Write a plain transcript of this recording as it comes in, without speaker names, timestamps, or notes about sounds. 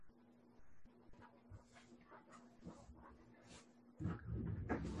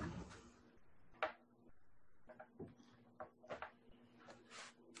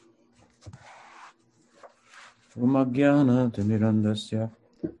Umagyana-timirandasya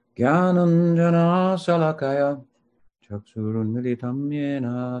Jnananjana-salakaya Chaksurunmilitam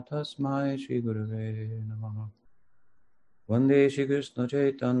yena Tasmai Shri Gurave Namaha Vande Shri Krishna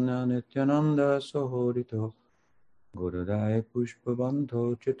Chaitanya Nityananda Sohorito Gurudaya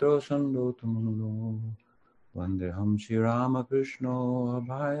Pushpavanto Chitrosando Tumulo Vandeham Shri Ramakrishna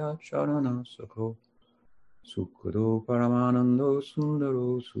Abhaya Charana Sakho Sukhado Paramanando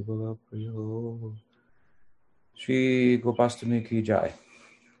Sundaro Subhavapriyo Shri Gopastami Ki Jai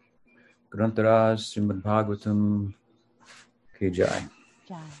Grantaraj Srimad Bhagavatam Ki Jai.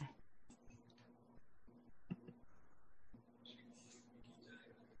 Jai.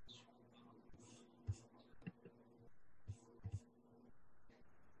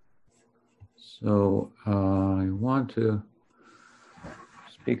 So I want to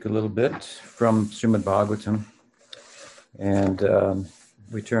speak a little bit from Srimad Bhagavatam and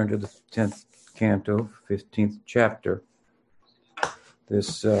return to the 10th canto, 15th chapter.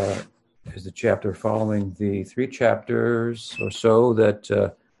 This is the chapter following the 3 chapters or so that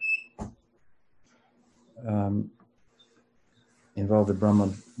involve the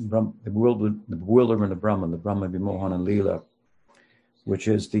bewilderment of Brahman, the Brahma Vimohana Leela, which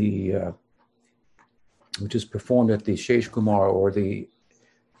is performed at the Shesh Kumar, or the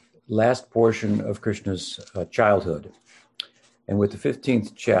last portion of Krishna's childhood. And with the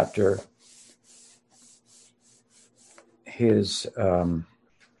 15th chapter, his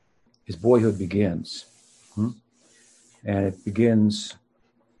boyhood begins. And it begins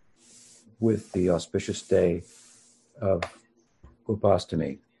with the auspicious day of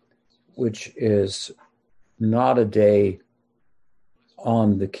Gopastami, which is not a day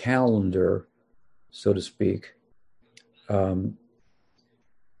on the calendar, so to speak,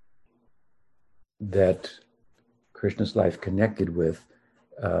 that Krishna's life connected with,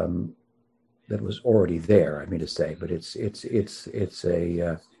 that was already there, I mean to say, but it's a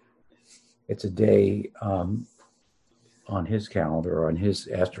day on his calendar, or on his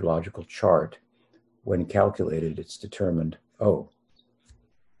astrological chart. When calculated, it's determined,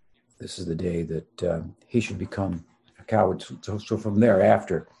 this is the day that he should become a coward. So from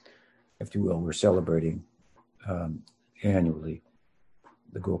thereafter, if you will, we're celebrating annually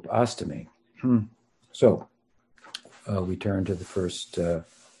the Gopastami. So we turn to the first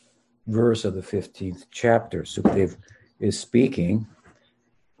verse of the 15th chapter. Sukdev is speaking,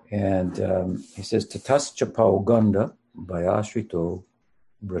 and he says, Tatascha Pauganda Bayashrito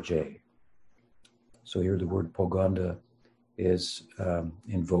Braje. So here the word Poganda is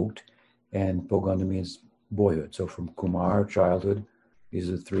invoked, and Poganda means boyhood. So from Kumar, childhood, these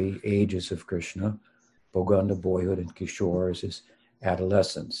are the 3 ages of Krishna. Poganda, boyhood, and Kishore is his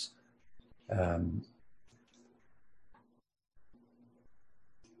adolescence.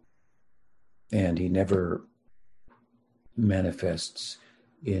 And he never manifests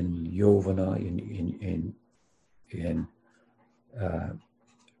in Yovana, it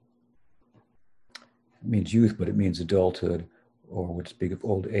means youth, but it means adulthood, or would speak of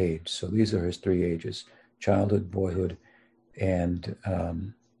old age. So these are his 3 ages: childhood, boyhood, and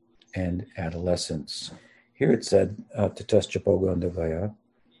adolescence. Here it said, Tatascha Pogandavaya,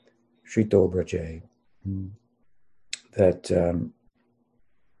 Shrito Braje, that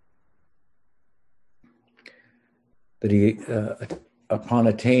he, upon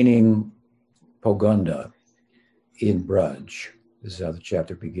attaining Poganda in Braj, this is how the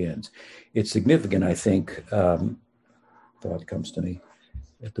chapter begins. It's significant, I think, thought comes to me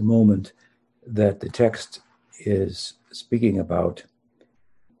at the moment, that the text is speaking about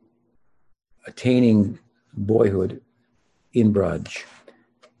attaining boyhood in Braj.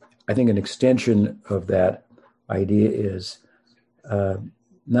 I think an extension of that idea is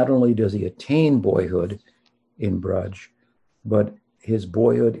not only does he attain boyhood in Braj, but his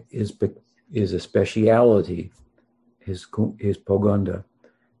boyhood is a speciality, his Poganda,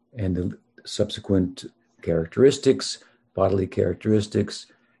 and the subsequent characteristics, bodily characteristics,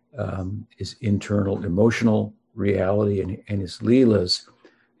 his internal emotional reality, and his leelas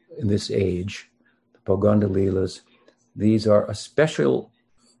in this age, the Poganda leelas. These are a speciality,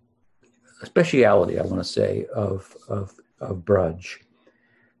 I want to say, of Braj.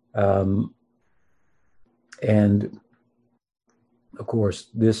 And of course,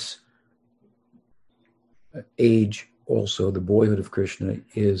 this age, also the boyhood of Krishna,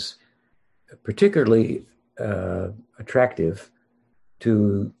 is particularly attractive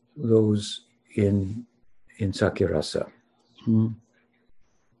to those in Sakyarasa.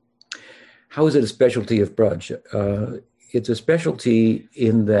 How is it a specialty of Braj? It's a specialty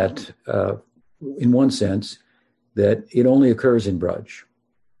in that, in one sense, that it only occurs in Braj.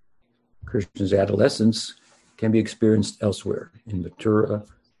 Krishna's adolescence can be experienced elsewhere, in Mathura,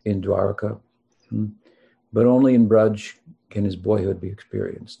 in Dwarka, but only in Braj can his boyhood be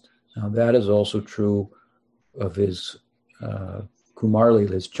experienced. Now that is also true of his Kumar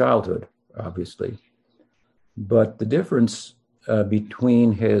Leela, his childhood, obviously. But the difference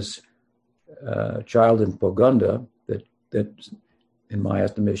between his child in Poganda, that in my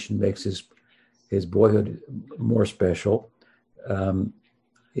estimation makes his boyhood more special,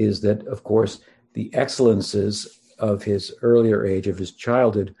 is that, of course, the excellences of his earlier age, of his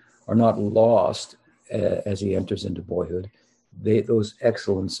childhood, are not lost as he enters into boyhood. Those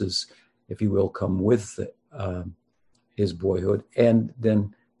excellences, if you will, come with his boyhood, and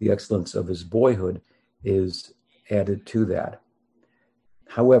then the excellence of his boyhood is added to that.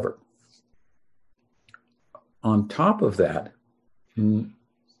 However, on top of that,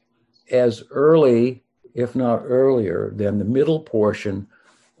 as early, if not earlier, than the middle portion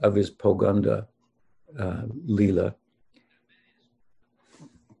of his Poganda Leela,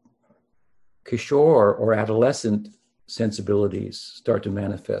 Kishore, or adolescent sensibilities, start to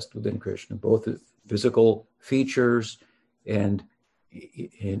manifest within Krishna, both physical features and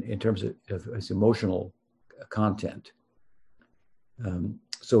in terms of his emotional content.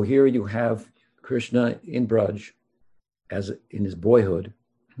 So here you have Krishna in Braj, as in his boyhood,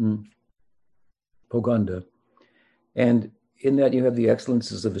 Poganda, and in that you have the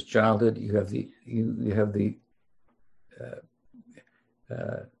excellences of his childhood. You have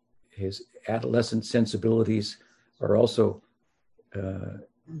his adolescent sensibilities are also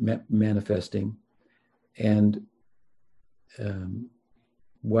manifesting, and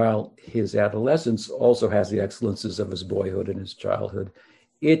while his adolescence also has the excellences of his boyhood and his childhood,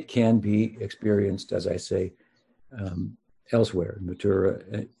 it can be experienced, as I say, elsewhere, in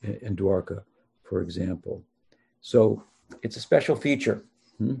Mathura and Dwarka, for example. So it's a special feature,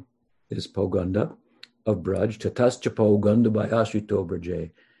 this Poganda of Braj, Tatascha Poganda by Ashito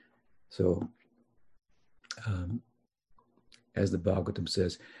Braje. So, as the Bhagavatam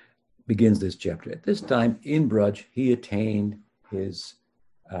says, begins this chapter. At this time, in Braj, he attained his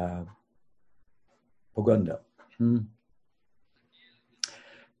Poganda.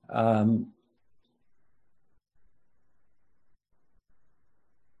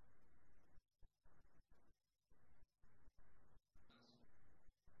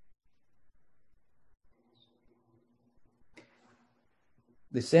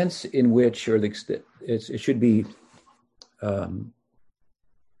 The sense in which, or it should be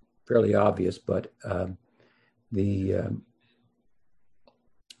fairly obvious, but the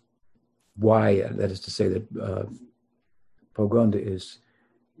why, that is to say, that Poganda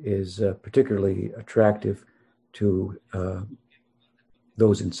is particularly attractive to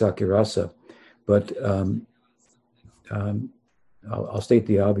those in Sakirasa, but I'll state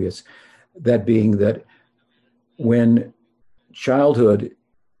the obvious, that being that when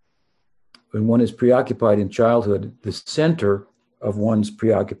one is preoccupied in childhood, the center of one's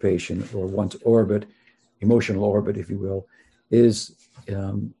preoccupation, or one's orbit, emotional orbit, if you will, is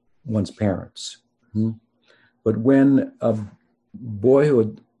one's parents. But when a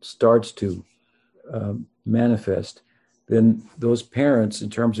boyhood starts to manifest, then those parents, in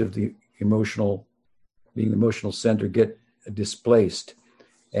terms of being the emotional center, get displaced,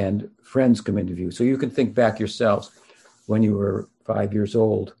 and friends come into view. So you can think back yourselves, when you were 5 years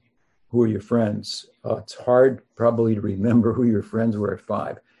old, who are your friends? It's hard probably to remember who your friends were at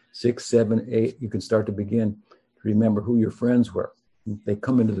 5, 6, 7, 8. You can start to begin to remember who your friends were. They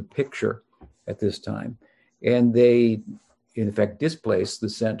come into the picture at this time, and they, in effect, displace the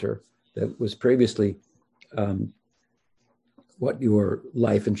center that was previously what your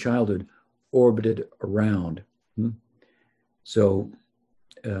life and childhood orbited around. So,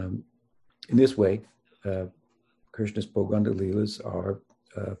 in this way, Krishna's Poganda Leelas are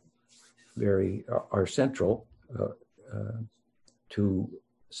central to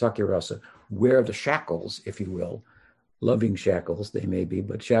Sakirasa, where the shackles, if you will, loving shackles they may be,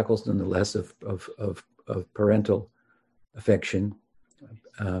 but shackles nonetheless of parental affection,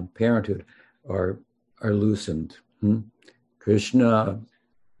 parenthood, are loosened. Krishna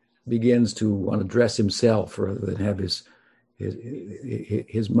begins to want to dress himself rather than have his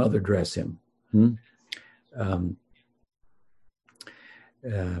mother dress him.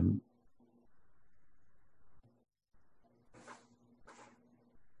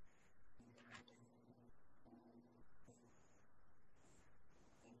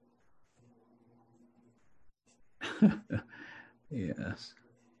 Yes.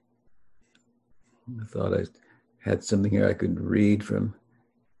 I thought I had something here I could read from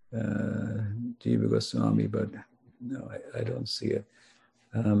Jiva Goswami, but no, I don't see it.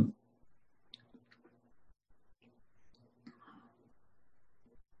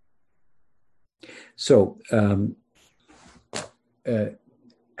 So,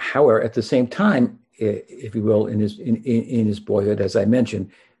 however, at the same time, if you will, in his boyhood, as I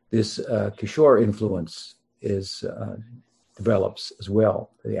mentioned, this Kishore influence develops as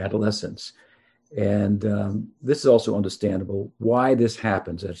well, the adolescence. And this is also understandable why this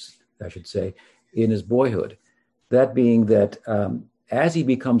happens, as I should say, in his boyhood. That being that as he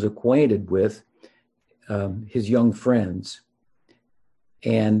becomes acquainted with his young friends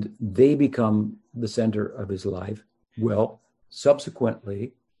and they become the center of his life, well,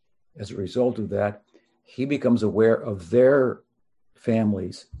 subsequently, as a result of that, he becomes aware of their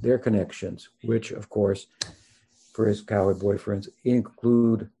families, their connections, which, of course, for his cowherd boyfriends,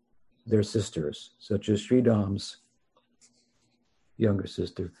 include their sisters, such as Sri Dam's younger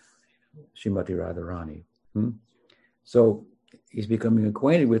sister, Srimati Radharani. So he's becoming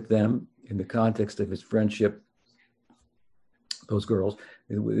acquainted with them in the context of his friendship, those girls,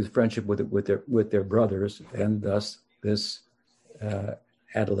 with his friendship with their brothers, and thus this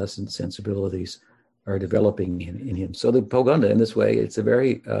adolescent sensibilities are developing in him. So the Poganda, in this way, it's a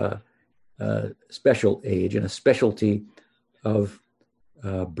very special age and a specialty of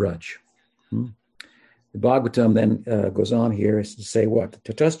Braj. The Bhagavatam then goes on here is to say what?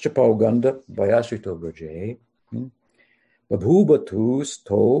 Tatascha Poganda Vayashrito Braje Babhubatus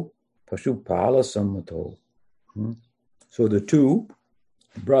to Pashupala Sammato. So the two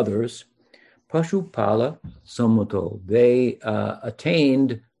brothers, Pashupala Sammato, they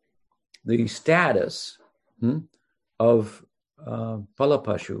attained the status of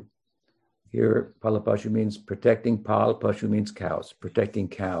Palapashu. Here, Palapashu means protecting. Palapashu means cows, protecting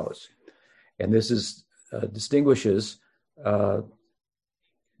cows. And this distinguishes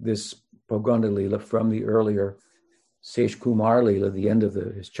this Poganda Leela from the earlier Sesh Kumar Leela, the end of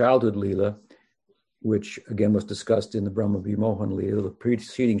his childhood Leela, which again was discussed in the Brahma Vimohan Leela, the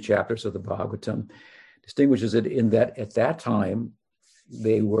preceding chapters of the Bhagavatam, distinguishes it in that at that time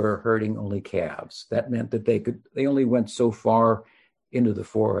they were herding only calves. That meant that they only went so far into the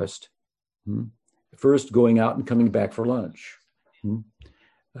forest, first going out and coming back for lunch, and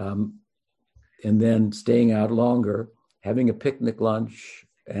then staying out longer, having a picnic lunch,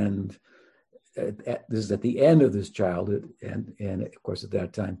 and this is at the end of this childhood, and of course at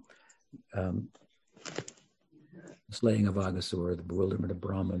that time, slaying of Aghasura, the bewilderment of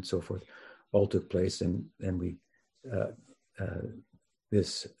Brahma, and so forth, all took place, and we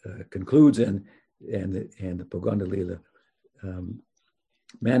this concludes, and the Poganda Leela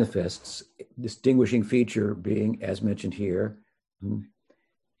manifests, distinguishing feature being, as mentioned here,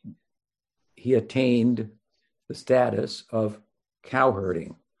 he attained the status of cow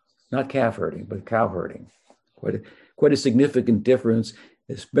herding, not calf herding, but cow herding. Quite a significant difference,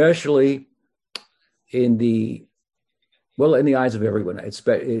 especially in the eyes of everyone. I was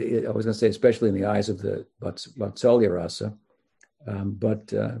going to say, especially in the eyes of the Vatsalya Rasa,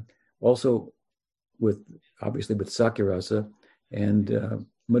 but also obviously with Sakya Rasa and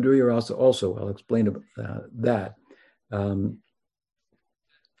Madhurya Rasa also. I'll explain that.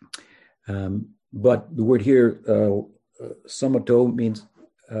 But the word here, samato, means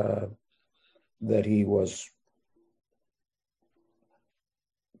that he was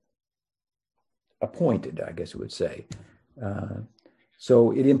appointed, I guess you would say.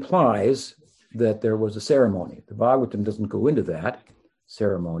 So it implies that there was a ceremony. The Bhagavatam doesn't go into that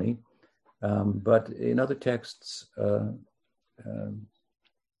ceremony, but in other texts,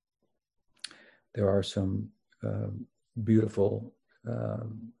 there are some beautiful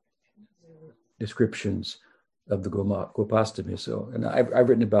descriptions of the Gopastami. So, and I've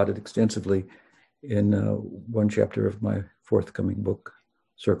written about it extensively in one chapter of my forthcoming book,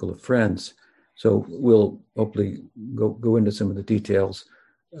 Circle of Friends. So we'll hopefully go into some of the details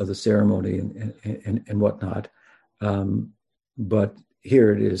of the ceremony and whatnot. But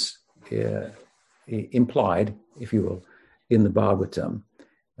here it is implied, if you will, in the Bhagavatam.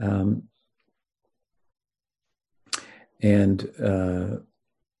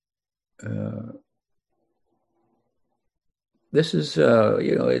 This is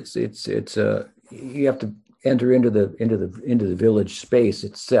it's you have to enter into the village space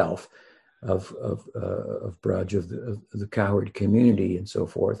itself of Braj, of the cowherd community and so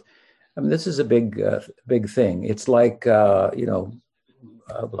forth. I mean, this is a big thing. It's like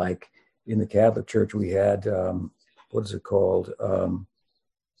like in the Catholic Church we had what is it called?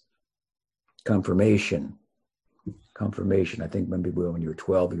 Confirmation. I think maybe when you were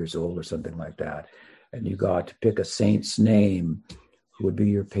 12 years old or something like that, and you got to pick a saint's name who would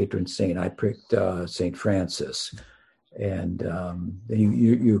be your patron saint. I picked Saint Francis, and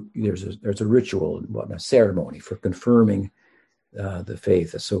then there's a ritual, a ceremony for confirming the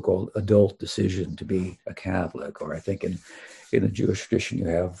faith, a so-called adult decision to be a Catholic. Or I think in the Jewish tradition you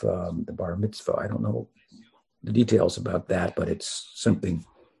have the bar mitzvah. I don't know the details about that, but it's something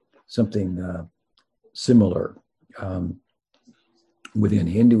similar. Within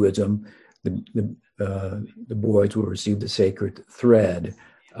Hinduism, the boys will receive the sacred thread,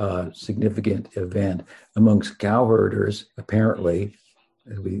 significant event. Amongst cowherders, apparently,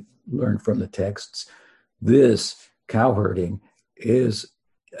 as we learned from the texts, this cowherding is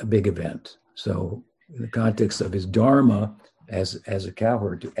a big event. So in the context of his dharma as a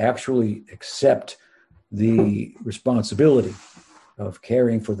cowherd, to actually accept the responsibility of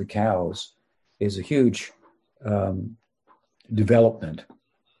caring for the cows is a huge development.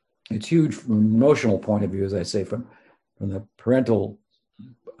 It's huge from an emotional point of view, as I say, from the parental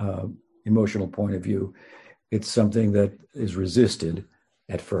emotional point of view. It's something that is resisted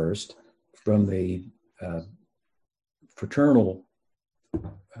at first. From the fraternal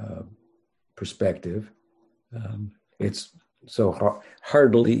perspective, it's so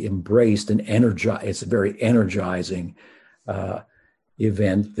heartily embraced and energized. It's a very energizing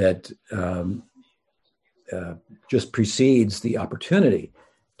event that just precedes the opportunity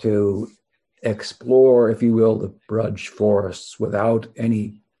to explore, if you will, the Brudge forests without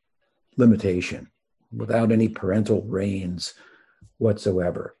any limitation, without any parental reins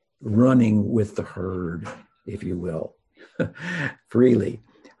whatsoever, running with the herd, if you will, freely.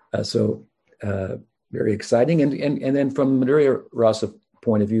 So very exciting. And then from Madhurya Rasa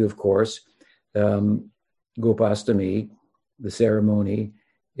point of view, of course, Gopastami, the ceremony,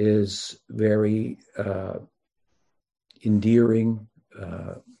 is very endearing,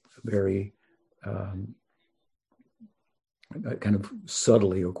 very kind of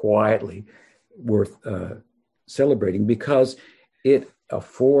subtly or quietly worth celebrating, because it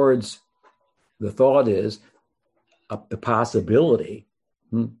affords, the thought is, the possibility,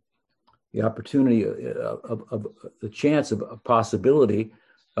 the opportunity of the chance of a possibility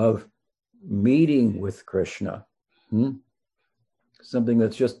of meeting with Krishna. Something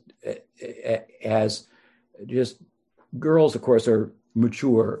that's just girls, of course, are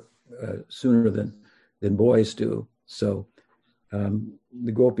mature sooner than boys do. So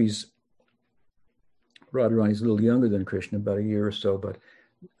the gopis, Radharani is a little younger than Krishna, about a year or so, but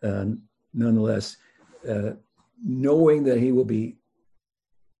nonetheless, knowing that he will be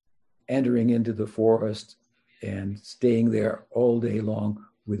entering into the forest and staying there all day long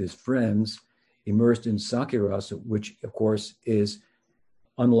with his friends, immersed in Sakya Rasa, which of course is,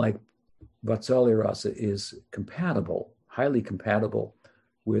 unlike Vatsalya Rasa, is compatible, highly compatible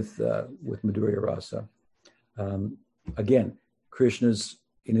with Madhurya Rasa. Again, Krishna's,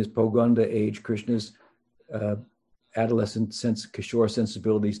 in his Poganda age, Krishna's adolescent Kishore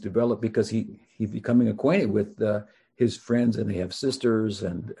sensibilities develop because he's becoming acquainted with his friends, and they have sisters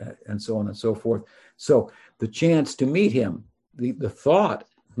and so on and so forth. So the chance to meet him, the thought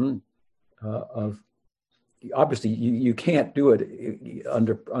of, obviously you can't do it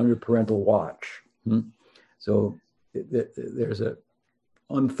under parental watch. So there's a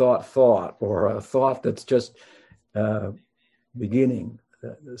unthought thought, or a thought that's just beginning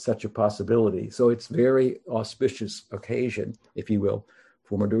such a possibility. So it's very auspicious occasion, if you will,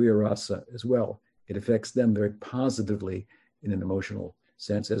 for Madhurya Rasa as well. It affects them very positively in an emotional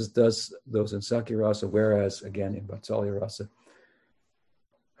sense, as does those in Sakya Rasa, whereas again in Vatsalya Rasa,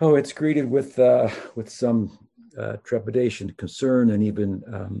 it's greeted with some trepidation, concern, and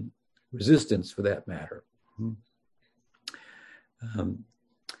even resistance, for that matter.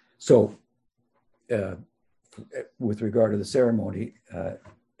 So, with regard to the ceremony,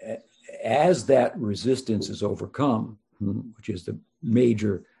 as that resistance is overcome, which is the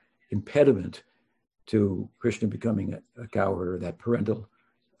major impediment to Krishna becoming a cowherder, that parental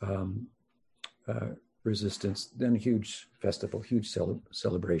resistance, then huge festival, huge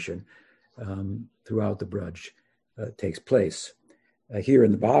celebration throughout the Braj takes place. Here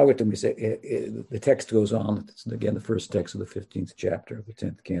in the Bhagavatam, we say, the text goes on, it's again the first text of the 15th chapter of the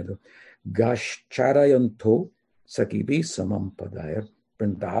 10th canto. Gashcharayanto sakibi samam padayar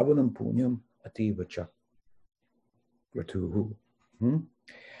vrindavanam punyam ativacha ratuhu.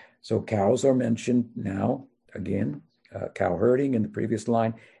 So cows are mentioned now, again, cow herding in the previous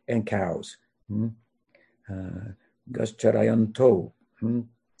line, and cows. Gashcharayanto,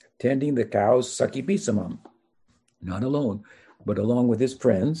 tending the cows, sakibi samam, not alone, but along with his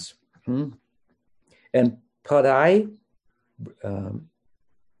friends. And padai,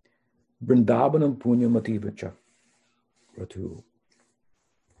 vrindavanam punyam ativacha ratuhu.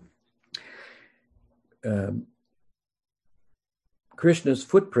 Krishna's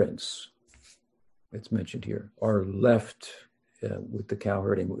footprints, it's mentioned here, are left with the cow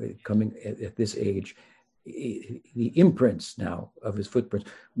herding coming at this age, the imprints now of his footprints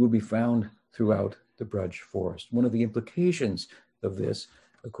will be found throughout the Braj forest. One of the implications of this,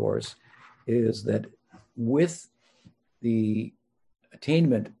 of course, is that with the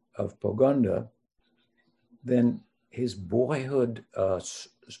attainment of Poganda, then his boyhood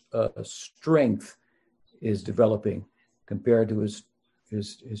strength is developing compared to his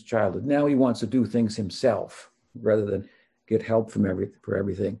childhood. Now he wants to do things himself rather than get help for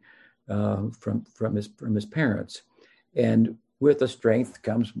everything from his parents. And with the strength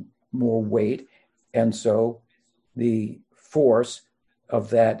comes more weight, and so the force of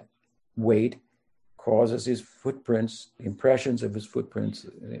that weight causes his footprints, the impressions of his footprints,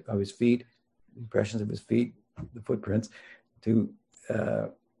 of his feet, impressions of his feet, the footprints, to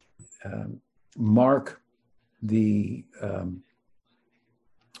mark the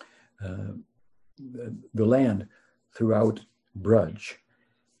land throughout Braj.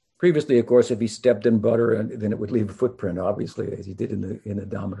 Previously, of course, if he stepped in butter, then it would leave a footprint, obviously, as he did in the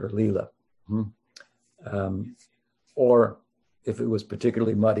Damodar Leela. Or if it was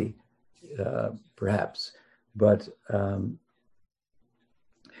particularly muddy, perhaps. But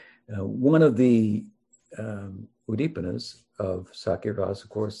one of the Udipanas of Sakyras, of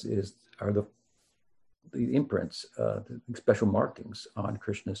course, are the imprints, the special markings on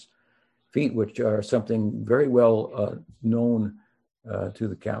Krishna's feet, which are something very well known to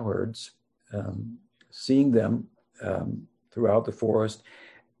the cowherds, seeing them throughout the forest.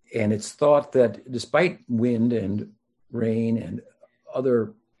 And it's thought that despite wind and rain and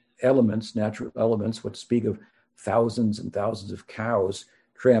other elements, natural elements, what to speak of thousands and thousands of cows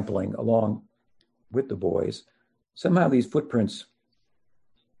trampling along with the boys, somehow these footprints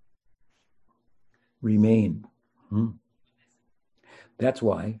remain. That's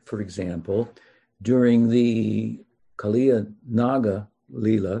why, for example, during the Kaliya Naga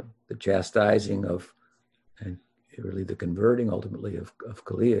Leela, the chastising of, and really the converting ultimately of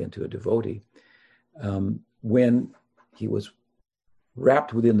Kaliya into a devotee, when he was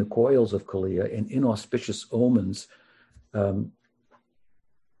wrapped within the coils of Kaliya and inauspicious omens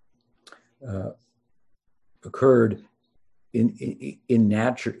occurred in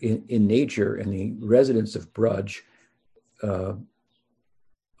nature, in the residents of Braj,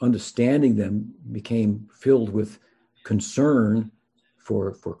 understanding them became filled with concern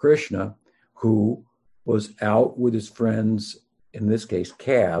for Krishna, who was out with his friends, in this case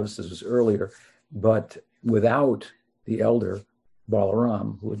calves, this was earlier, but without the elder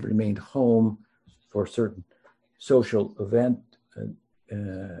Balaram, who had remained home for a certain social event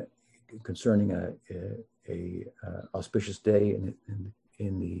concerning a auspicious day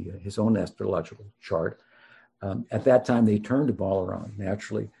in his own astrological chart. At that time, they turned to Balaram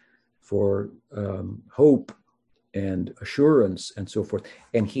naturally for hope and assurance and so forth.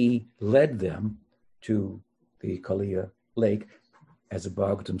 And he led them to the Kaliya lake, as the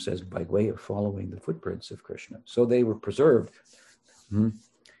Bhagavatam says, by way of following the footprints of Krishna. So they were preserved.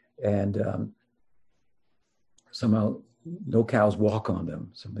 And somehow no cows walk on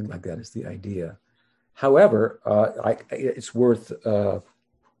them. Something like that is the idea. However, it's worth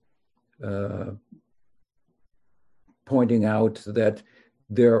pointing out that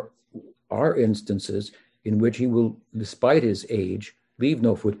there are instances in which he will, despite his age, leave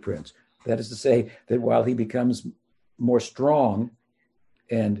no footprints. That is to say that while he becomes more strong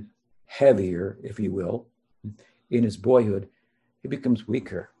and heavier, if you will, in his boyhood, he becomes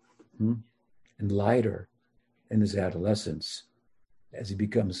weaker and lighter in his adolescence as he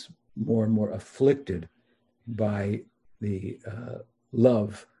becomes more and more afflicted by the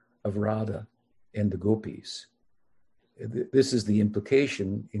love of Radha and the gopis. This is the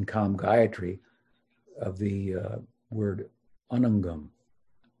implication in Kam Gayatri of the word anangam.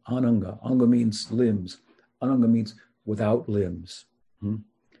 Ananga. Anga means limbs. Ananga means without limbs.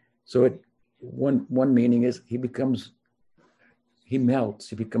 So one meaning is he melts,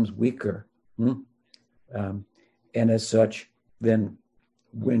 he becomes weaker. And as such, then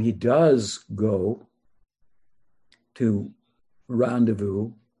when he does go to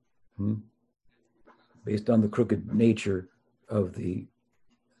rendezvous, based on the crooked nature of the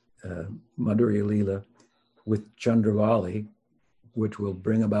Madhurya Leela with Chandravali, which will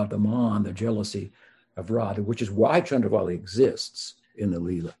bring about the Maan, the jealousy of Radha, which is why Chandravali exists in the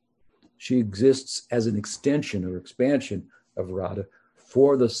Leela. She exists as an extension or expansion of Radha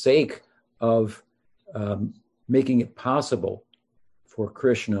for the sake of making it possible for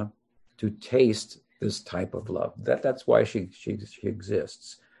Krishna to taste this type of love. That's why she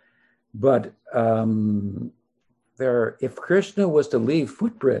exists. But if Krishna was to leave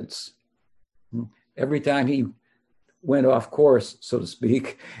footprints every time he went off course, so to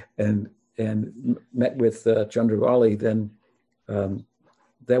speak, and met with Chandravali, then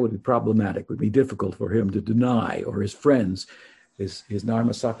that would be problematic. It would be difficult for him to deny, or his friends, his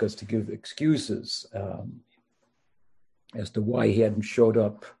Narmasakas, to give excuses as to why he hadn't showed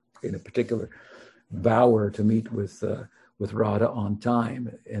up in a particular hour to meet with Radha on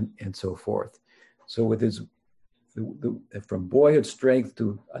time, and so forth. So with his from boyhood strength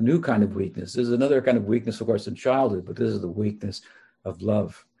to a new kind of weakness. This is another kind of weakness, of course, in childhood, but this is the weakness of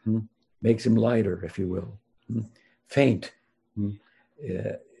love. Makes him lighter, if you will, faint in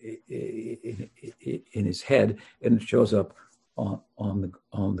his head, and it shows up on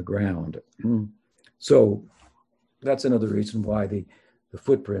the ground. So that's another reason why the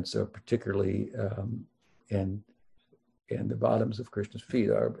footprints are particularly and the bottoms of Krishna's feet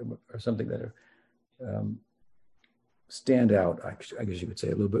are something that are stand out, I guess you could say,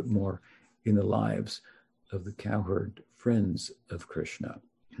 a little bit more in the lives of the cowherd friends of Krishna.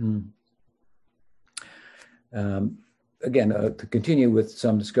 Again, to continue with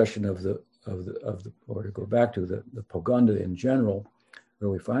some discussion of the or to go back to the Poganda in general, where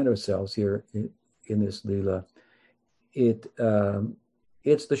we find ourselves here in this Leela,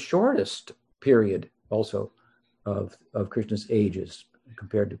 it's the shortest period also of Krishna's ages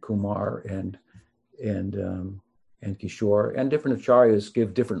compared to Kumar and Kishore, and different acharyas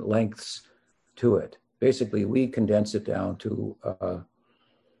give different lengths to it. Basically, we condense it down to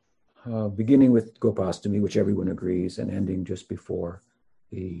beginning with Gopastami, which everyone agrees, and ending just before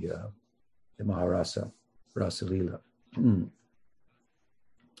the Maharasa, Rasa Leela.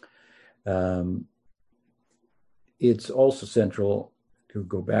 It's also central, to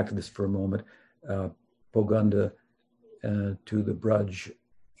go back to this for a moment, Poganda to the Braj,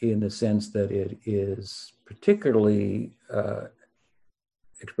 in the sense that it is particularly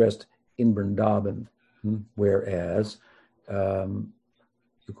expressed in Vrindavan, whereas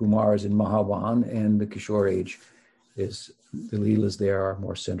the Kumar is in Mahavan, and the Kishore age the Leelas there are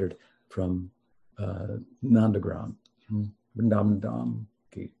more centered from Nandagram. Vrindavan Dham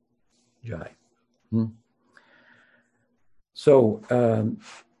Ki Jai. So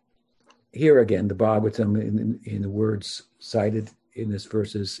here again, the Bhagavatam in the words cited in this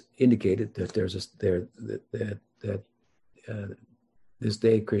verse is indicated that this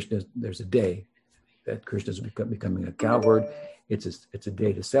day there's a day that Krishna is becoming a cowherd. It's a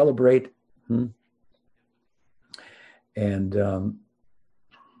day to celebrate, and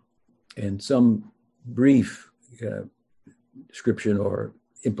some brief description or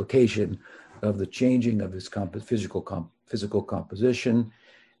implication of the changing of his physical composition.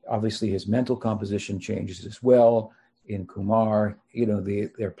 Obviously, his mental composition changes as well. In Kumar,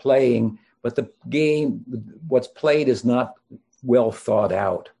 they're playing, but the game, what's played, is not well thought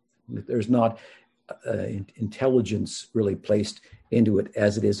out. There's not intelligence really placed into it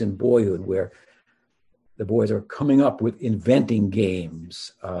as it is in boyhood, where the boys are coming up with inventing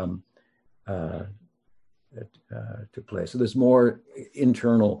games to play. So there's more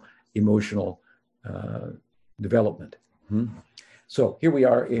internal emotional development. So here we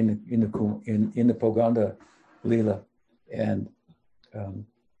are in the Poganda Leela, and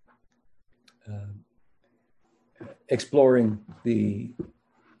exploring the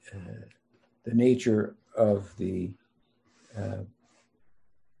nature of the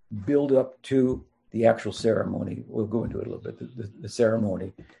build up to the actual ceremony. We'll go into it a little bit, the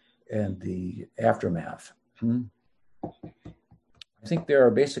ceremony and the aftermath. I think there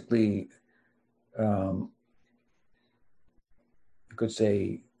are basically, you could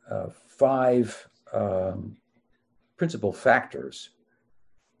say, 5 principal factors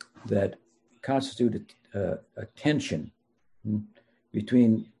that constitute a tension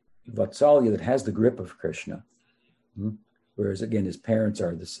between Vatsalya, that has the grip of Krishna, whereas again his parents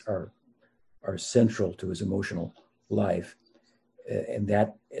are central to his emotional life, and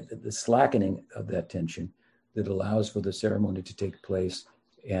that the slackening of that tension that allows for the ceremony to take place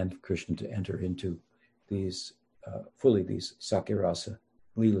and Krishna to enter into these fully these Sakirasa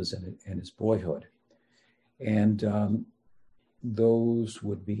Leelas and his boyhood. And those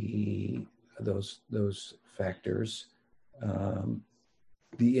would be those factors.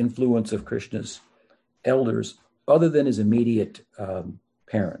 The influence of Krishna's elders, other than his immediate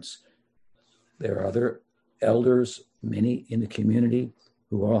parents. There are other elders, many in the community,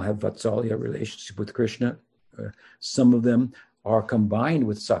 who all have Vatsalya relationship with Krishna. Some of them are combined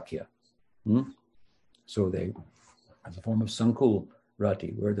with Sakya. So they, as a form of Sankul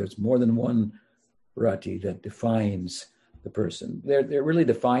Rati, where there's more than one Rati that defines the person. They're really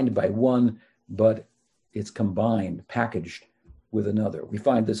defined by one, but it's combined, packaged with another. We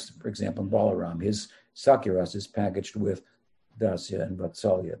find this, for example, in Balaram. Sakya rasa is packaged with dasya and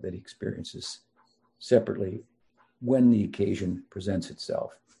vatsalya that he experiences separately when the occasion presents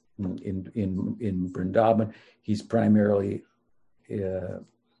itself. In Vrindavan, he's primarily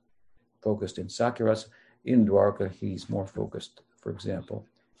focused in Sakya rasa. In Dwarka, he's more focused, for example,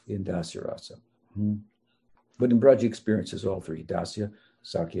 in dasya rasa. But in Braj, he experiences all three, dasya,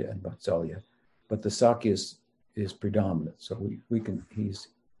 Sakya, and vatsalya. But the Sakya is predominant. So he's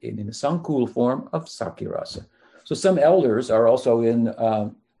in a Sankul form of Sakya rasa. So some elders are also in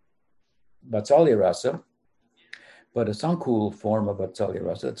vatsalya rasa, but a Sankul form of vatsalya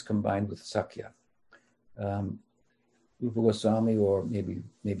rasa that's combined with Sakya. Rupa Goswami, or maybe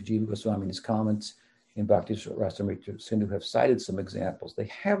Jiva Goswami in his comments in Bhakti Rasamrita Sindhu have cited some examples. He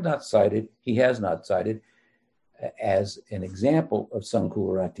has not cited as an example of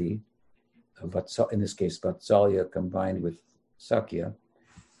Sankul Rati, in this case vatsalya combined with Sakya.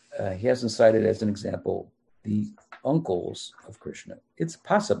 He hasn't cited as an example the uncles of Krishna. It's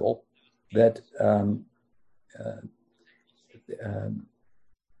possible that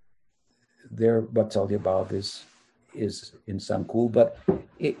their vatsalya bhav is in Sankul, but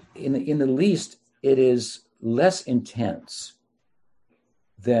in the least, it is less intense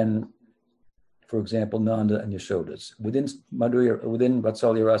than, for example, Nanda and Yashoda's. Within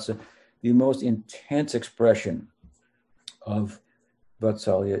vatsalya rasa, the most intense expression of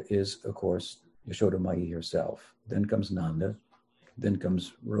vatsalya is, of course, Yashoda Mai herself. Then comes Nanda, then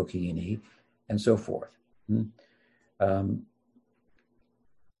comes Rokini, and so forth.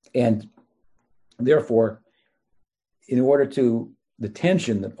 And therefore, in order to, the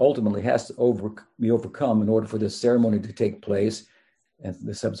tension that ultimately has to be overcome in order for this ceremony to take place and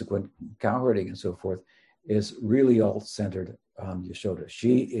the subsequent cow herding and so forth, is really all centered on Yashoda.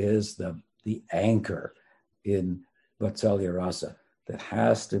 She is the anchor in vatsalya rasa that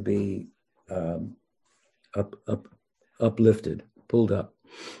has to be uplifted, pulled up.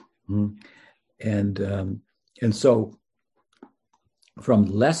 And so from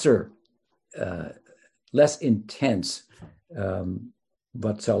less intense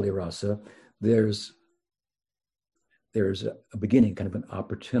vatsalya rasa, there's a beginning, kind of an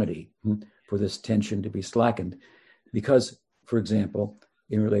opportunity for this tension to be slackened. Because, for example,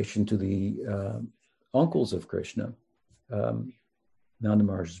 in relation to the uncles of Krishna, Nanda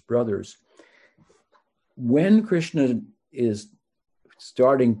Maharaj's brothers, when Krishna is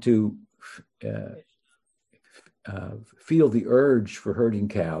starting to feel the urge for herding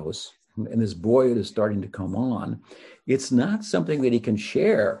cows, and this boy is starting to come on, it's not something that he can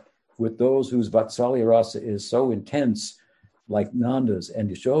share with those whose vatsalya rasa is so intense, like Nanda's and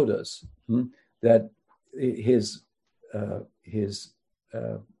Yashoda's, that his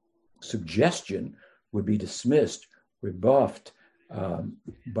suggestion would be dismissed, rebuffed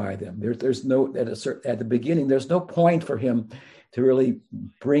by them. There's no, at the beginning, there's no point for him to really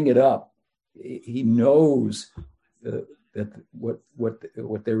bring it up. He knows that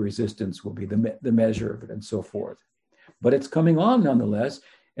what their resistance will be, the measure of it, and so forth. But it's coming on nonetheless,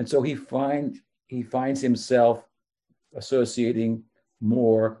 and so he finds himself associating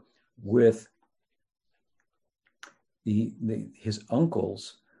more with his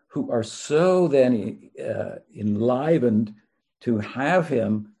uncles, who are so then enlivened to have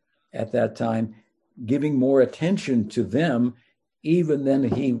him at that time, giving more attention to them even than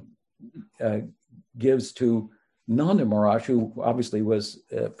he gives to Nanda Maharaj, who obviously was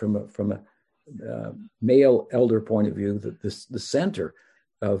from a male elder point of view, the center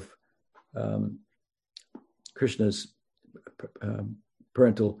of Krishna's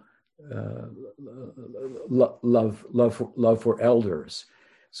parental love for elders.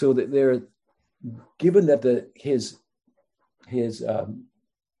 So that they're given that his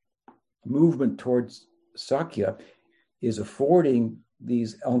movement towards Sakya is affording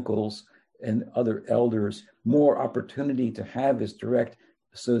these uncles and other elders more opportunity to have this direct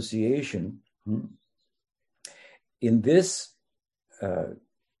association. In this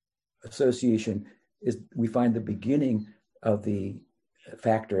association we find the beginning of the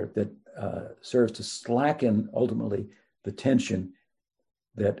factor that serves to slacken ultimately the tension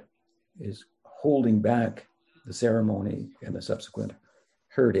that is holding back the ceremony and the subsequent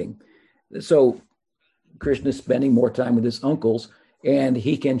herding. So Krishna is spending more time with his uncles, and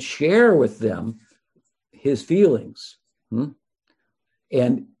he can share with them his feelings.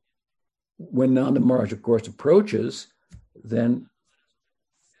 And when Nanda Maharaj, of course, approaches, then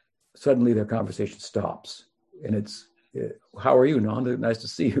suddenly their conversation stops. And it's, how are you, Nanda? Nice to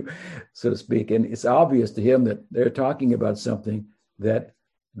see you, so to speak. And it's obvious to him that they're talking about something that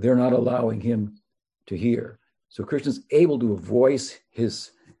they're not allowing him to hear. So Krishna's able to voice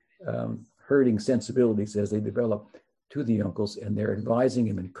his herding sensibilities as they develop to the uncles, and they're advising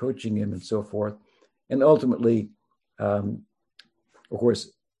him and coaching him and so forth. And ultimately, of course,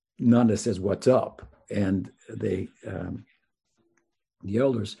 Nanda says, "What's up?" And they, the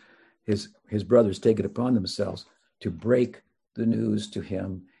elders, his brothers, take it upon themselves to break the news to him.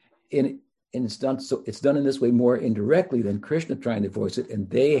 And it's done in this way more indirectly than Krishna trying to voice it. And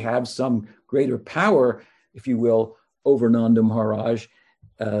they have some greater power, if you will, over Nanda Maharaj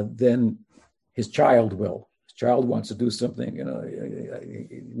than his child will. His child wants to do something,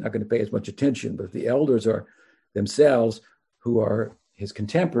 you're not going to pay as much attention. But the elders are themselves, who are his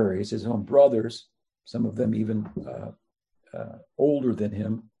contemporaries, his own brothers, some of them even older than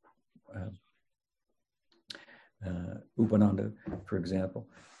him, Upananda, for example,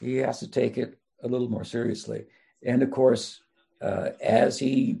 he has to take it a little more seriously. And of course, as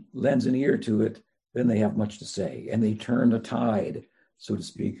he lends an ear to it, then they have much to say, and they turn the tide, so to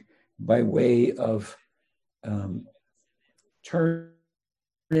speak, by way of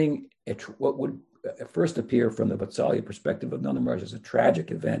turning what would first appear from the Vatsalya perspective of Nanda Maharaj as a tragic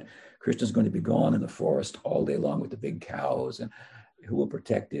event. Krishna's going to be gone in the forest all day long with the big cows, and who will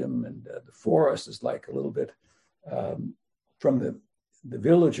protect him? And the forest is like a little bit from the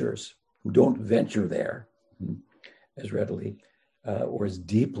villagers who don't venture there as readily or as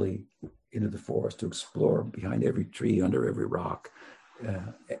deeply into the forest to explore behind every tree, under every rock,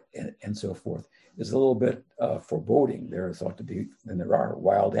 and so forth. Is a little bit foreboding. They're thought to be, and there are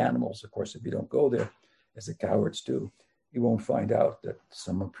wild animals. Of course, if you don't go there, as the cowards do, you won't find out that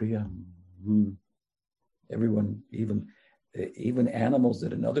Samapriya, everyone, even animals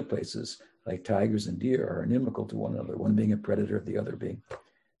that in other places, like tigers and deer, are inimical to one another, one being a predator, the other being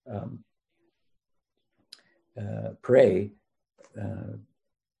prey,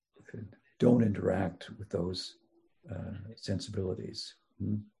 don't interact with those sensibilities.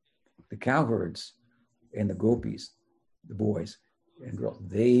 The cowherds and the gopis, the boys and girls,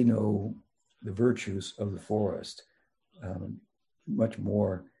 they know the virtues of the forest much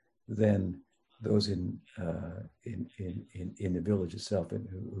more than those in the village itself, and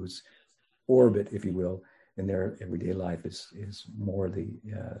whose orbit, if you will, in their everyday life is more the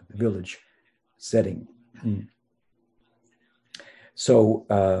village setting. So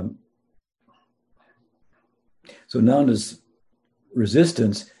Nanda's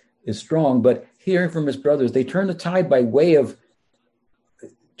resistance is strong, but hearing from his brothers, they turn the tide by way of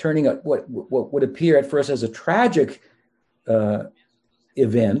turning what would appear at first as a tragic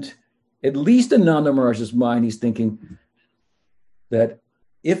event. At least in Nanda Maharaj's mind, he's thinking that,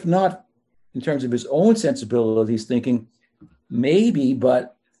 if not in terms of his own sensibility, he's thinking, maybe,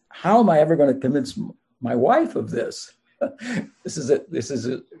 but how am I ever going to convince my wife of this? This is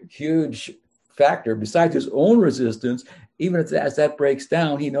a huge factor. Besides his own resistance, even as that breaks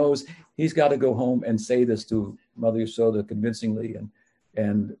down, he knows he's got to go home and say this to Mother Yasoda convincingly,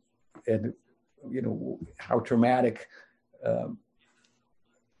 and how traumatic of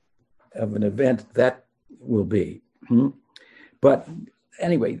an event that will be. But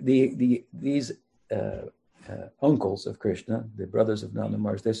anyway, these uncles of Krishna, the brothers of Nanda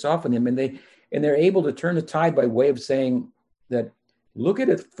Maharaj, they soften him, and they're able to turn the tide by way of saying that, look at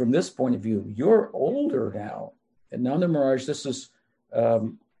it from this point of view. You're older now. And Nanda Maharaj, this is a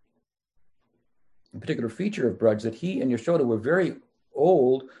particular feature of Braj, that he and Yashoda were very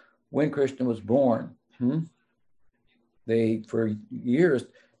old when Krishna was born. They, for years,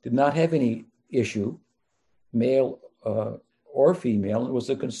 did not have any issue, male or female. It was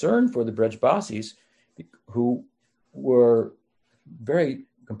a concern for the Brajbasis, who were very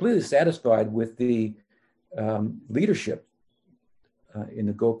completely satisfied with the leadership in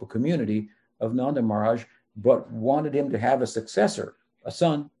the Gopa community of Nanda Maharaj, but wanted him to have a successor, a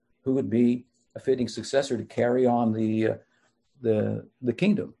son who would be a fitting successor to carry on the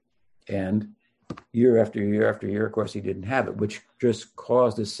kingdom. And year after year after year, of course, he didn't have it, which just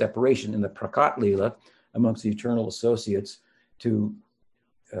caused this separation in the Prakat Leela amongst the eternal associates to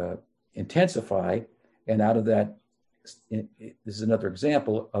intensify. And out of that, this is another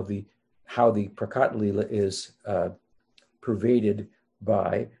example of how the Prakat Leela is pervaded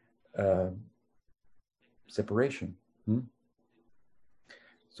by separation.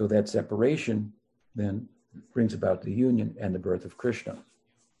 So that separation then brings about the union and the birth of Krishna.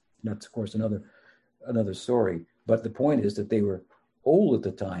 That's, of course, another story. But the point is that they were old at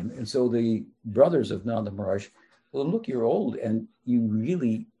the time. And so the brothers of Nanda Maharaj, well, look, you're old, and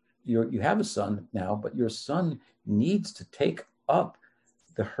you have a son now, but your son needs to take up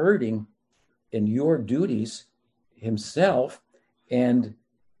the herding and your duties himself. And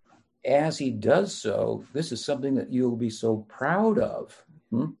as he does so, this is something that you'll be so proud of.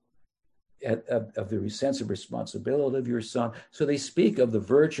 of the sense of responsibility of your son. So they speak of the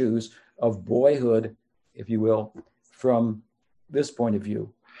virtues of boyhood, if you will, from this point of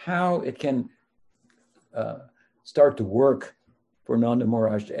view, how it can start to work for Nanda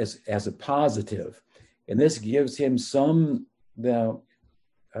Maharaj as a positive. And this gives him some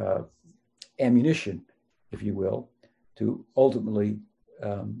ammunition, if you will, to ultimately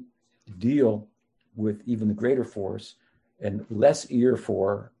deal with even the greater force and less ear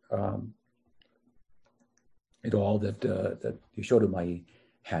for it all that Yashoda Mai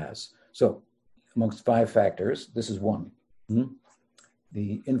has. So amongst 5 factors, this is one.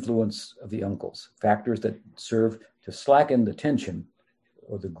 The influence of the uncles, factors that serve to slacken the tension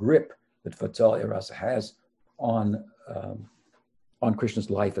or the grip that Vatsalya Rasa has on Krishna's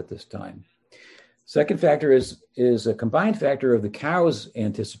life at this time. Second factor is a combined factor of the cow's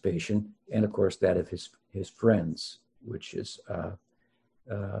anticipation and, of course, that of his friends, which is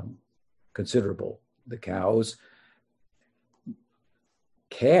considerable. The calves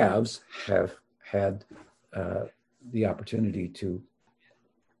have had the opportunity to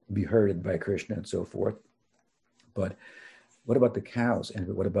be herded by Krishna and so forth. But what about the cows? And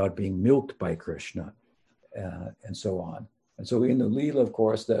what about being milked by Krishna and so on? And so in the Leela, of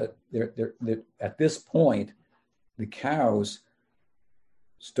course, that at this point, the cows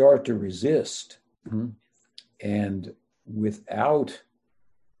start to resist. And without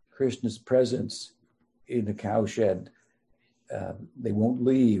Krishna's presence in the cowshed, they won't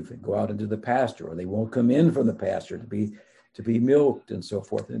leave and go out into the pasture, or they won't come in from the pasture to be milked and so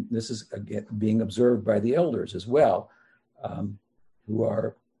forth. And this is again being observed by the elders as well, who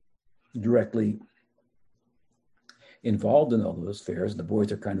are directly involved in all those affairs. The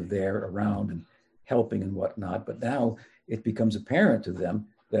boys are kind of there around and helping and whatnot. But now it becomes apparent to them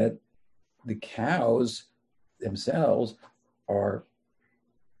that the cows themselves are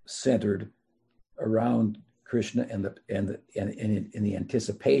centered around Krishna and in the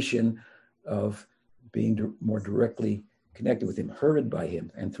anticipation of being more directly connected with him, herded by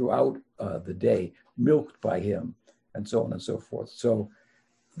him, and throughout the day, milked by him, and so on and so forth. So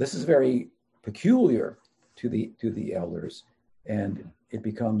this is very peculiar to the elders, and it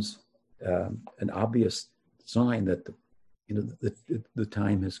becomes an obvious sign that the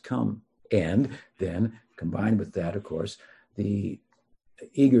time has come. And then combined with that, of course, the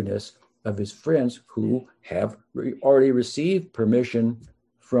eagerness of his friends who have already received permission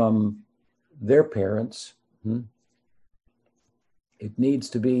from their parents. It needs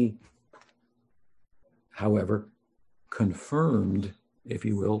to be, however, confirmed, if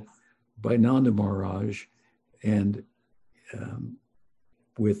you will, by Nanda Maharaj, and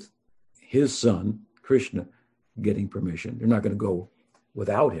with his son, Krishna, getting permission. They're not going to go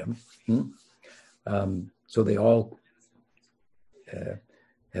without him. So they all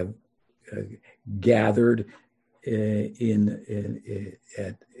have gathered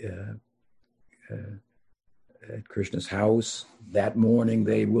at Krishna's house. That morning,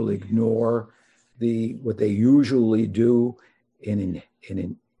 they will ignore what they usually do in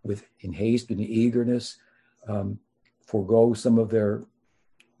haste and eagerness, forego some of their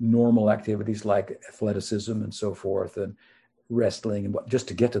normal activities like athleticism and so forth, and wrestling, and just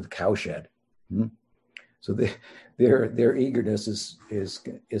to get to the cowshed. So their eagerness is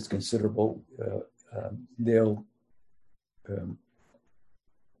considerable. They'll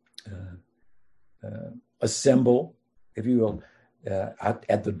assemble, if you will,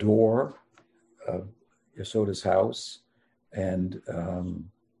 at the door of Yasoda's house, and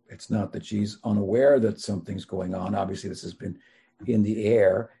it's not that she's unaware that something's going on. Obviously, this has been in the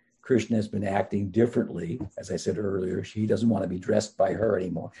air. Krishna has been acting differently. As I said earlier, he doesn't want to be dressed by her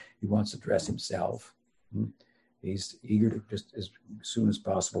anymore. He wants to dress himself. He's eager to just as soon as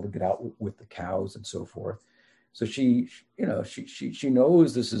possible to get out with the cows and so forth. So she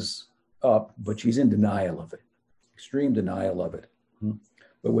knows this is up, but she's in denial of it, extreme denial of it.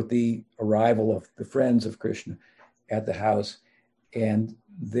 But with the arrival of the friends of Krishna at the house and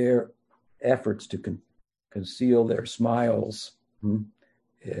their efforts to conceal their smiles and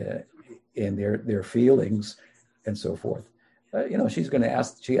their feelings and so forth, she's going to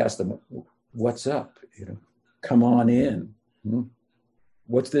ask. She asked them, "What's up? Come on in.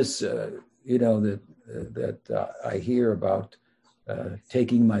 What's this? That I hear about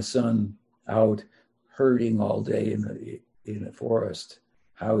taking my son out herding all day in the forest.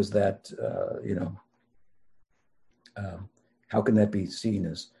 How is that? How can that be seen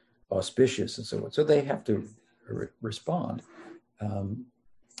as auspicious and so on?" So they have to respond.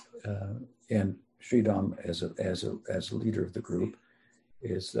 And Sridham, as a leader of the group,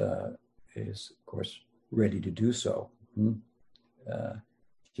 is of course ready to do so.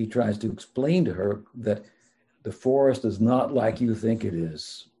 he tries to explain to her that the forest is not like you think it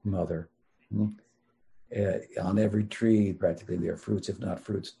is, mother. On every tree, practically, there are fruits, if not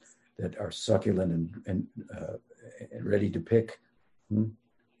fruits, that are succulent and ready to pick.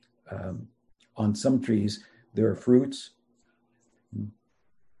 On some trees, there are fruits,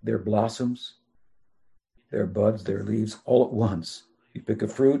 there are blossoms, there are buds, there are leaves, all at once. You pick a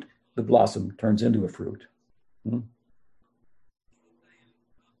fruit, the blossom turns into a fruit.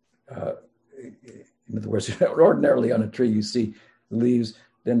 In other words, ordinarily on a tree, you see the leaves,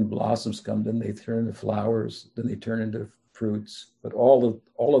 then blossoms come, then they turn into flowers, then they turn into fruits. But all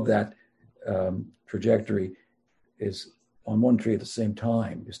of that trajectory is on one tree at the same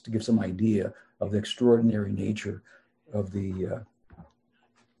time, just to give some idea of the extraordinary nature of the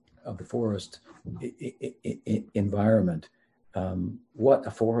forest environment. What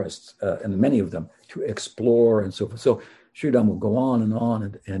a forest, and many of them to explore and so forth. So Sridham will go on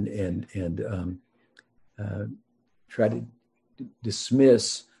and try to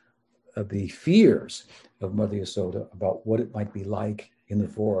dismiss the fears of Mother Yasoda about what it might be like in the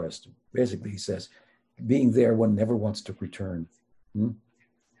forest. Basically, he says, being there, one never wants to return.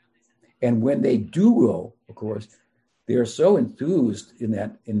 And when they do go, of course, they are so enthused in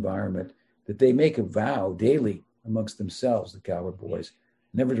that environment that they make a vow daily amongst themselves, the cowherd boys,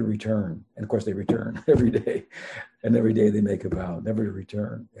 never to return. And of course, they return every day. And every day they make a vow never to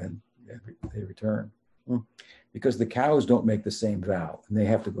return. And they return. Because the cows don't make the same vow, and they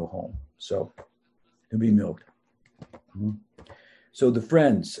have to go home. So to be milked. So the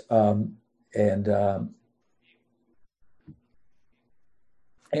friends, and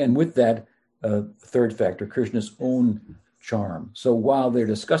with that third factor, Krishna's own charm. So while they're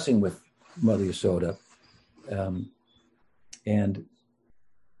discussing with Mother Yasoda, and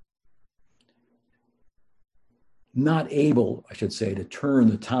not able, I should say, to turn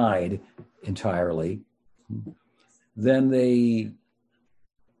the tide entirely, then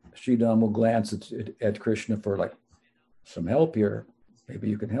Sridham will glance at Krishna for like some help here. Maybe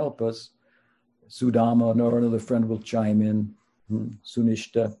you can help us. Sudama or another friend will chime in.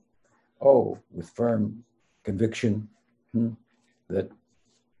 Sunishta, with firm conviction that,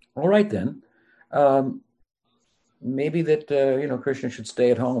 all right then, maybe that Krishna should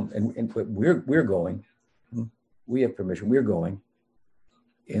stay at home, and we're going. We have permission. We're going,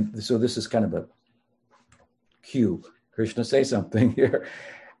 and so this is kind of a cue. Krishna, say something here,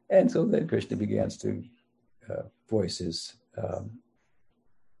 and so then Krishna begins to voice his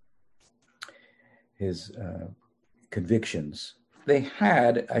convictions. They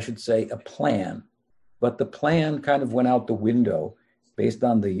had, I should say, a plan, but the plan kind of went out the window based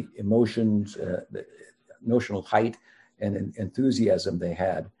on the emotions, the notional height and enthusiasm they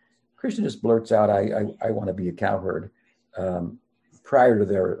had. Krishna just blurts out, I want to be a cowherd, prior to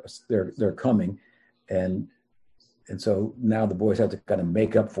their coming. And so now the boys have to kind of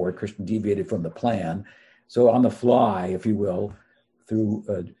make up for it. Krishna deviated from the plan. So on the fly, if you will, through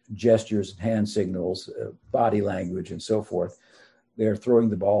gestures, hand signals, body language, and so forth, they're throwing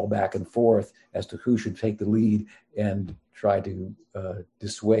the ball back and forth as to who should take the lead and try to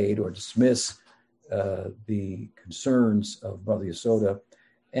dissuade or dismiss the concerns of Mother Yasoda,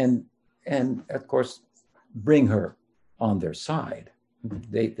 and of course bring her on their side.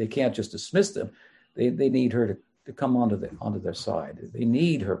 They can't just dismiss them. They need her to come onto their side. They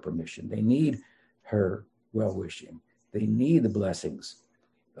need her permission. They need her well-wishing. They need the blessings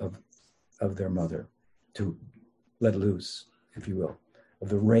of their mother to let loose, if you will, of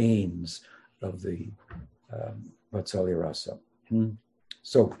the reins of the Vatsalya Rasa.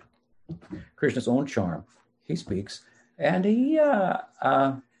 So Krishna's own charm, he speaks, and he,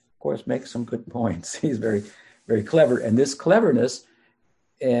 of course, makes some good points. He's very, very clever. And this cleverness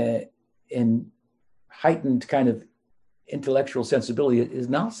in heightened kind of intellectual sensibility is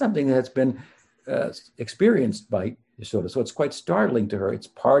not something that's been experienced by Yasoda. So it's quite startling to her. It's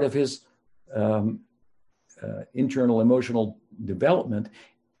part of his internal emotional development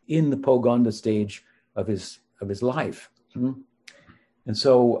in the Poganda stage of his life. And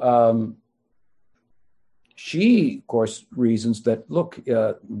so she, of course, reasons that, look,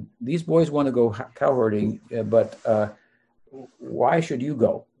 these boys want to go cowherding, but why should you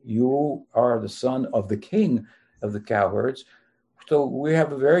go? You are the son of the king of the cowherds. So we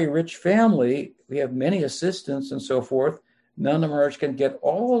have a very rich family. We have many assistants and so forth. None of us can get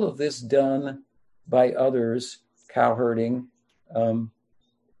all of this done by others cowherding.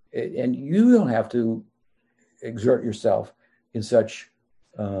 And you don't have to exert yourself in such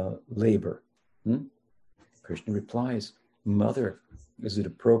labor. Krishna replies, Mother, is it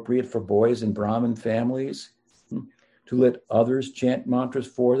appropriate for boys in Brahmin families to to let others chant mantras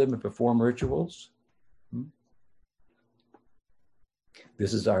for them and perform rituals?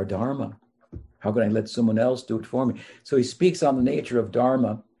 This is our dharma. How can I let someone else do it for me? So he speaks on the nature of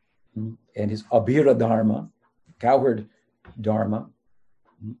dharma and his abhira dharma, cowherd dharma.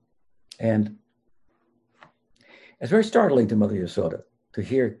 And it's very startling to Mother Yasoda to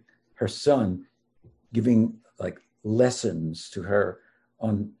hear her son giving like lessons to her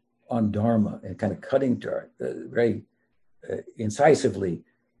on dharma and kind of cutting to her very incisively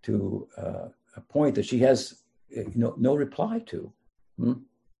to a point that she has no reply to.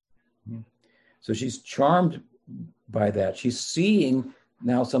 So she's charmed by that. She's seeing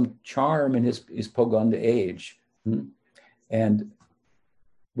now some charm in his Poganda age, and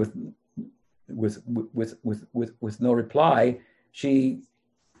with no reply, she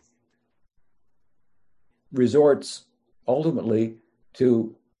resorts ultimately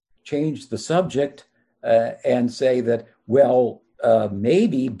to change the subject and say that, well,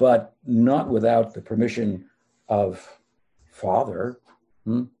 maybe, but not without the permission of Father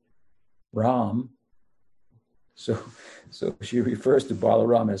Ram. So she refers to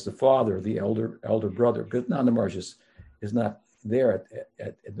Balaram as the father, the elder brother, because Nanda Maharaj is not there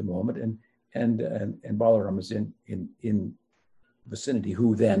at the moment, and Balaram is in vicinity,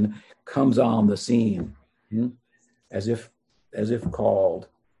 who then comes on the scene as if called,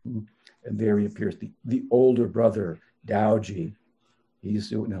 and there he appears, the older brother Dauji.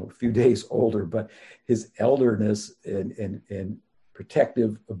 He's a few days older, but his elderness and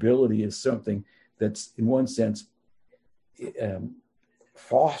protective ability is something that's in one sense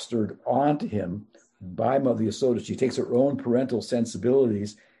fostered onto him by Mother Yasoda. She takes her own parental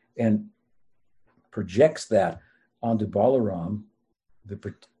sensibilities and projects that onto Balaram,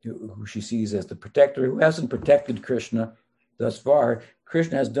 who she sees as the protector, who hasn't protected Krishna thus far.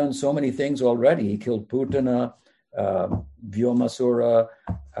 Krishna has done so many things already. He killed Putana, Vyomasura,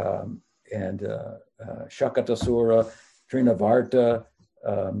 and Shakatasura, Trinavarta.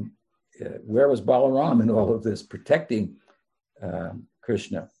 Where was Balaram in all of this, protecting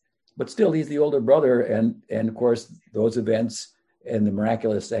Krishna? But still, he's the older brother, and of course, those events and the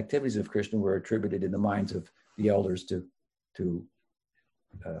miraculous activities of Krishna were attributed in the minds of the elders to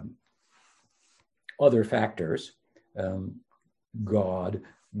other factors, God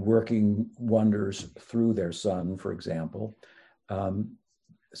working wonders through their son, for example.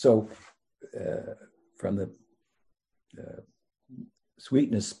 So from the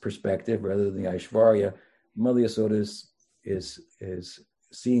sweetness perspective, rather than the Aishvarya, Mother Yasoda is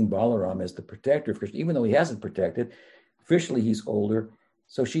seeing Balaram as the protector of Krishna, even though he hasn't protected. Officially, he's older.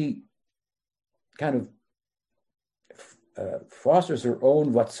 So she kind of fosters her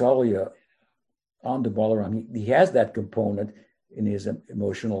own Vatsalya onto Balaram. He has that component in his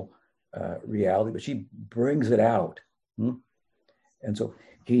emotional reality, but she brings it out. And so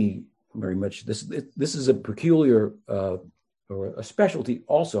he very much, this is a peculiar, or a specialty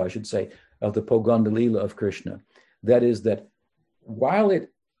also, I should say, of the Poganda Leela of Krishna. That is that while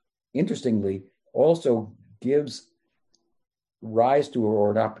it, interestingly, also gives rise to or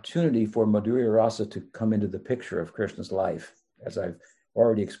an opportunity for Madhurya Rasa to come into the picture of Krishna's life, as I've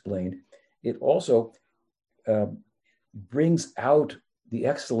already explained, it also brings out the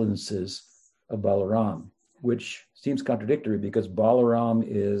excellences of Balaram, which seems contradictory because Balaram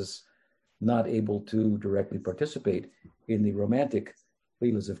is not able to directly participate in the romantic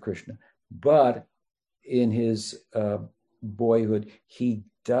Leelas of Krishna. But in his boyhood, he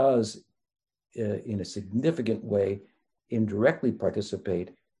does, in a significant way, indirectly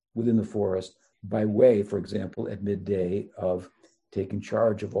participate within the forest by way, for example, at midday, of taking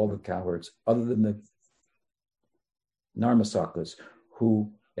charge of all the cowherds, other than the Narmasakas,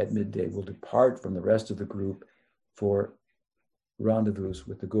 who at midday will depart from the rest of the group for rendezvous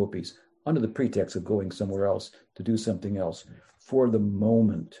with the gopis under the pretext of going somewhere else to do something else for the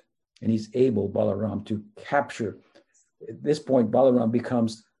moment. And he's able, Balaram, to capture. At this point, Balaram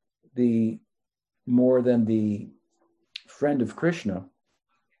becomes more than the friend of Krishna,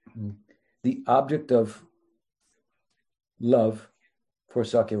 the object of love for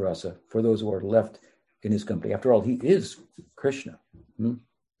Sakyarasa, for those who are left in his company. After all, he is Krishna.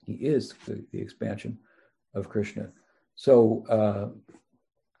 He is the expansion of Krishna. So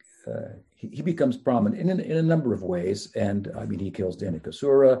he becomes prominent in a number of ways. And I mean, he kills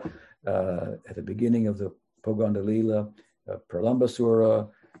Danikasura at the beginning of the Poganda Leela, Pralambasura.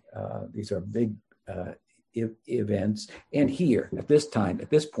 These are big events. And here, at this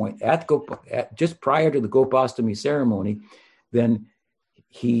point, just prior to the Gopastami ceremony, then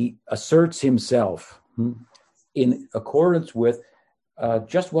he asserts himself in accordance with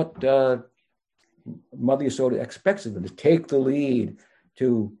just what Mother Yasoda expects of him to take the lead,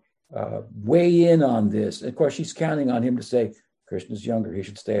 to weigh in on this. And of course, she's counting on him to say, Krishna's younger, he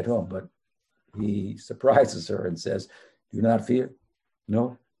should stay at home. But he surprises her and says, do not fear.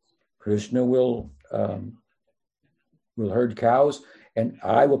 No, Krishna will herd cows, and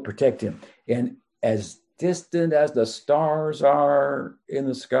I will protect him. And as distant as the stars are in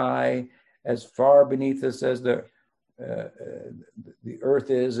the sky, as far beneath us as the earth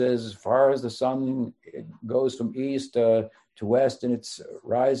is, as far as the sun goes from east to west, and it's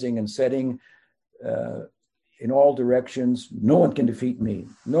rising and setting in all directions, no one can defeat me.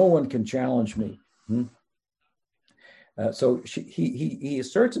 No one can challenge me. So he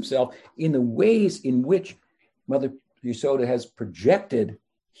asserts himself in the ways in which Mother Yasoda has projected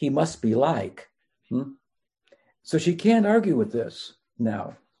he must be like. So she can't argue with this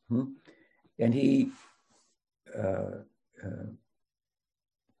now. And he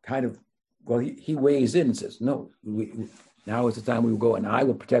he weighs in and says, no, now is the time we will go and I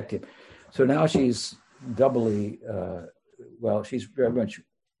will protect him. So now she's doubly, she's very much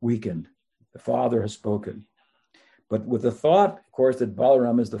weakened. The father has spoken. But with the thought, of course, that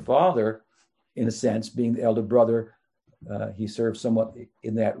Balaram is the father, in a sense, being the elder brother, he serves somewhat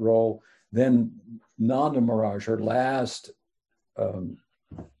in that role. Then Nanda Maharaj, her last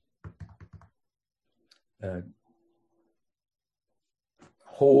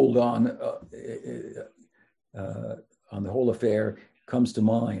hold on the whole affair comes to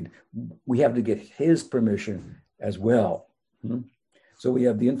mind. We have to get his permission as well. So we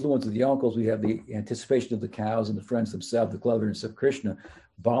have the influence of the uncles, we have the anticipation of the cows and the friends themselves, the cleverness of Krishna,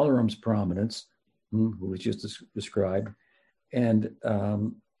 Balaram's prominence, who was just described, and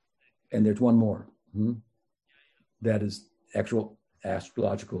there's one more. That is actual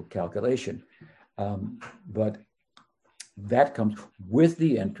astrological calculation. But that comes with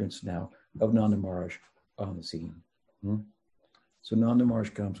the entrance now of Nanda Maharaj on the scene. So Nanda Maharaj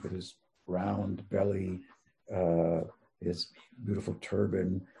comes with his round belly, his beautiful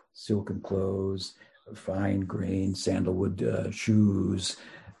turban, silken clothes, fine grain, sandalwood shoes,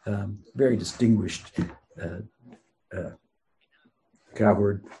 very distinguished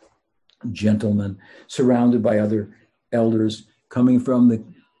cowherd gentleman, surrounded by other elders, coming from the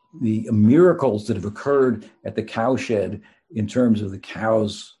miracles that have occurred at the cowshed in terms of the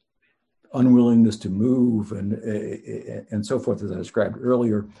cows' unwillingness to move and so forth, as I described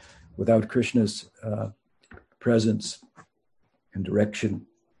earlier, without Krishna's presence and direction.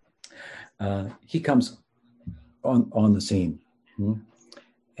 He comes on the scene.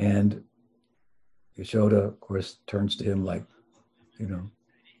 And Yashoda, of course, turns to him like,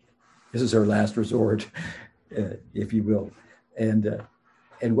 this is her last resort, if you will. And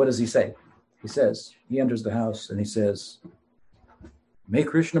what does he say? He enters the house and he says, "May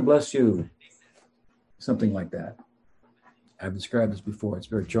Krishna bless you." Something like that. I've described this before. It's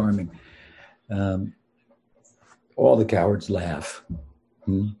very charming. All the cowards laugh,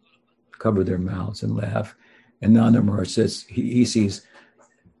 cover their mouths and laugh. And Nanda Maharaj says, he sees,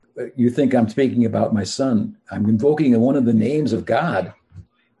 you think I'm speaking about my son. I'm invoking one of the names of God.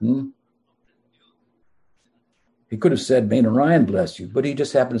 He could have said, "May Narayan bless you," but he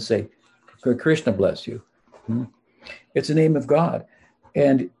just happened to say, "Krishna bless you." It's a name of God.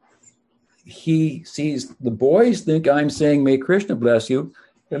 And he sees the boys think I'm saying, "May Krishna bless you,"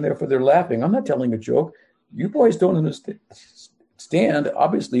 and therefore they're laughing. I'm not telling a joke. You boys don't understand,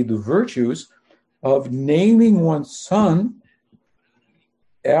 obviously, the virtues of naming one's son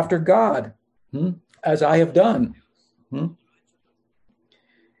after God, as I have done. And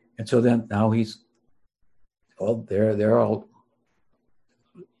so then now they're all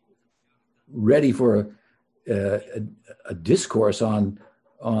ready for a discourse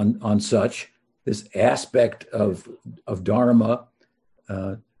on such this aspect of Dharma,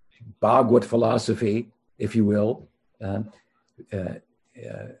 Bhagavad philosophy, if you will,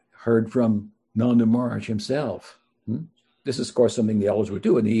 heard from Nanda Maharaj himself. This is, of course, something the elders would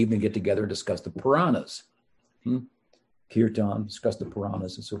do in the evening, get together and discuss the Puranas. Kirtan, discuss the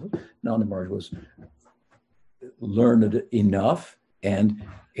Puranas and so forth. Nanda Maharaj was learned enough and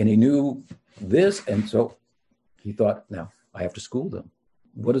he knew this, and so he thought, now I have to school them.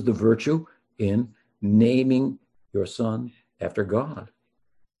 What is the virtue in naming your son after God?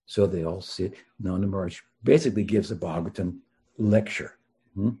 So they all sit. Nanda Maharaj basically gives a Bhagavatam lecture.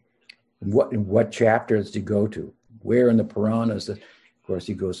 In what chapters to go to? Where in the Puranas? Of course,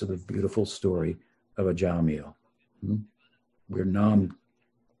 he goes to the beautiful story of Ajamil, where Nam,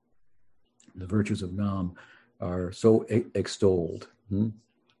 the virtues of Nam, are so extolled.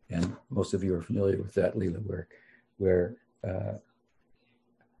 And most of you are familiar with that Leela, where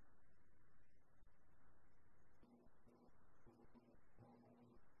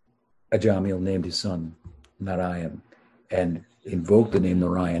Ajamil named his son Narayan and invoked the name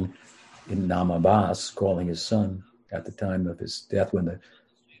Narayan in Namabas, calling his son at the time of his death when the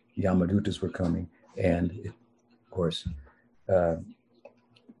Yamadutas were coming. And it, of course,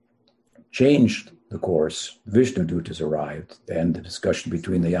 changed the course. Vishnudutas arrived, and the discussion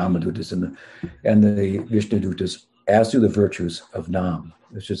between the Yamadutas and the Vishnudutas as to the virtues of Nam,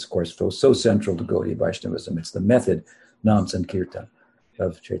 which is, of course, so central to Gaudiya Vaishnavism. It's the method, Nam Sankirtan,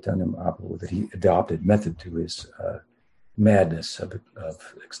 of Chaitanya Mahaprabhu that he adopted, method to his madness of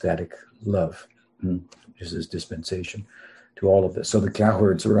ecstatic love, which is his dispensation to all of this. So the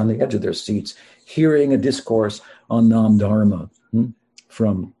cowherds are on the edge of their seats, hearing a discourse on Nam Dharma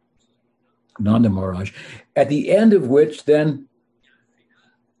from Nanda Maharaj, at the end of which then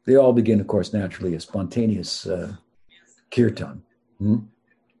they all begin, of course, naturally a spontaneous kirtan.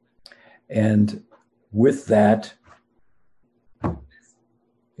 And with that,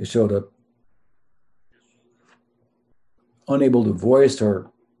 Yashoda, unable to voice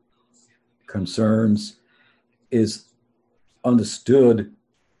her concerns, is understood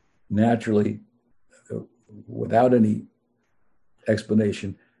naturally without any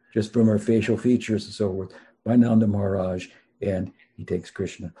explanation, just from her facial features and so forth, by Nanda Maharaj. And he takes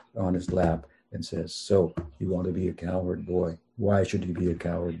Krishna on his lap and says, so you want to be a cowherd boy? Why should you be a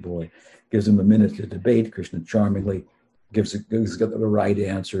cowherd boy? Gives him a minute to debate. Krishna charmingly gives the right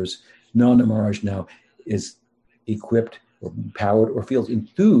answers. Nanda Maharaj now is equipped or empowered or feels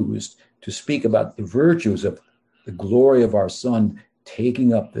enthused to speak about the virtues of the glory of our son,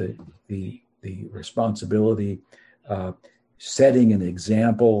 taking up the responsibility, setting an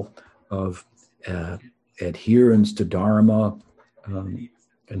example of adherence to Dharma,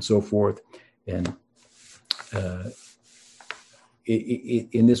 and so forth. And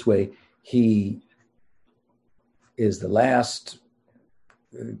in this way, he is the last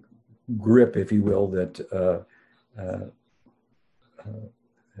grip, if you will, that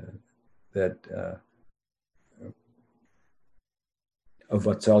of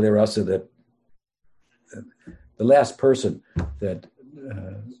Vatsalya Rasa, that the last person that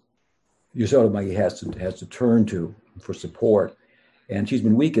Yashoda Mai has to turn to for support. And she's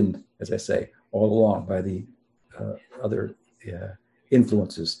been weakened, as I say, all along by the other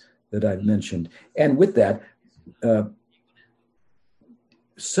influences that I've mentioned. And with that,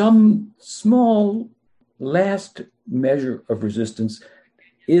 some small last measure of resistance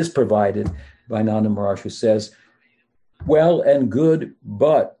is provided by Nanda Maharaj, who says, well and good,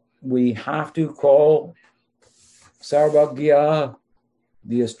 but we have to call Sarvagya,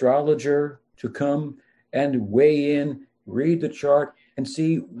 the astrologer, to come and weigh in, read the chart, and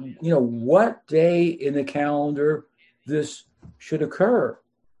see, what day in the calendar this should occur.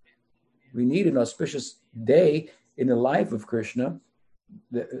 We need an auspicious day in the life of Krishna.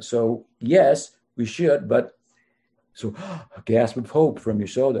 So, yes, we should, but so a gasp of hope from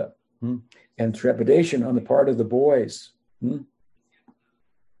Yashoda, and trepidation on the part of the boys.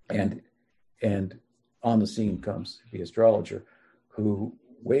 And on the scene comes the astrologer, who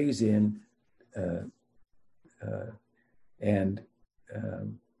weighs in and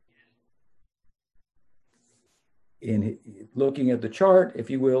in looking at the chart, if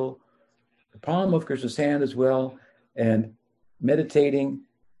you will, the palm of Krishna's hand as well, and meditating,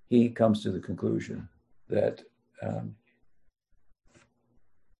 he comes to the conclusion that,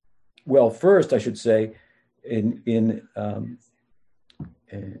 first I should say, in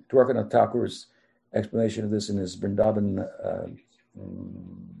Dwarkanath Thakur's explanation of this in his Vrindavan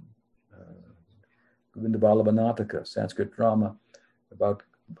Vrindavalabhanataka, Sanskrit drama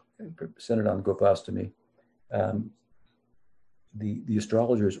centered on Gopastami. The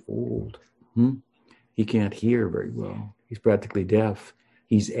astrologer is old. He can't hear very well. He's practically deaf.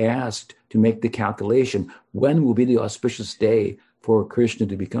 He's asked to make the calculation, when will be the auspicious day for Krishna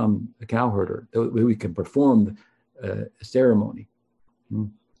to become a cowherder, that we can perform a ceremony.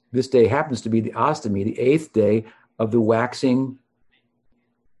 This day happens to be the Astami, the 8th day of the waxing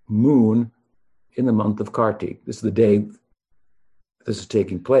moon in the month of Kartik. This is the day this is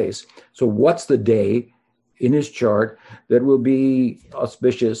taking place. So what's the day in his chart that will be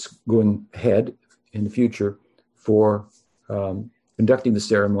auspicious going ahead in the future for conducting the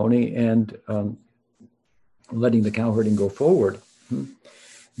ceremony and letting the cowherding go forward?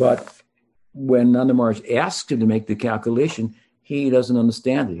 But when Nanda Maharaj asks him to make the calculation, he doesn't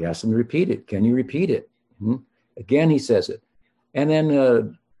understand it. He asks him to repeat it. Can you repeat it? Again, he says it. And then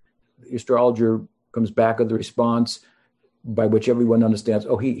the astrologer comes back with the response by which everyone understands,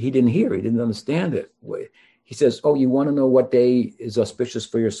 he didn't hear. He didn't understand it. He says, you want to know what day is auspicious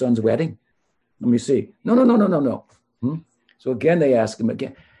for your son's wedding? Let me see. No. So again, they ask him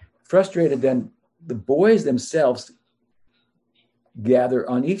again. frustrated, then the boys themselves gather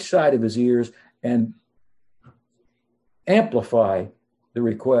on each side of his ears and amplify the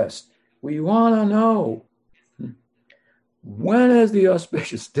request. We want to know, when is the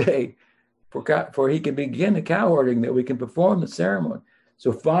auspicious day for he can begin the cowherding, that we can perform the ceremony?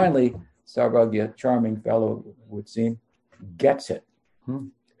 So finally, Sarvagya, charming fellow would seem, gets it.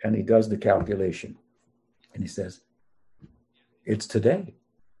 And he does the calculation. And he says, it's today.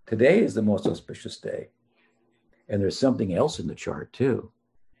 Today is the most auspicious day. And there's something else in the chart too.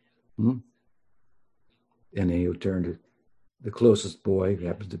 And then he'll turn to the closest boy, who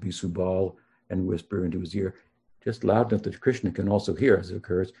happens to be Subal, and whisper into his ear, just loud enough that Krishna can also hear as it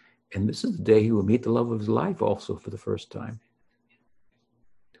occurs. And this is the day he will meet the love of his life also for the first time.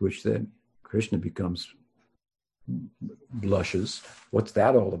 To which then Krishna blushes. What's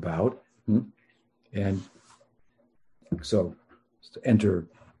that all about? And so to enter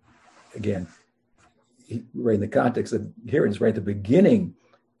again, right in the context of here, it's right at the beginning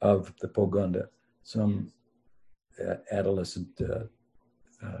of the Poganda, some adolescent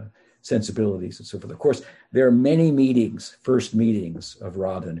sensibilities and so forth. Of course, there are many meetings, first meetings of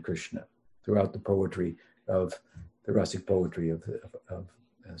Radha and Krishna throughout the poetry of the Rasic poetry of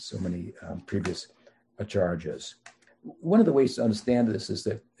so many previous acharyas. One of the ways to understand this is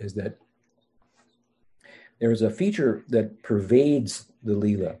that there is a feature that pervades the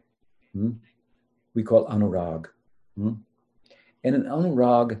Leela. We call anurag. And an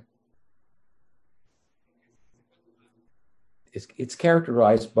anurag, it's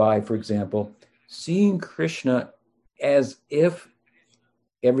characterized by, for example, seeing Krishna as if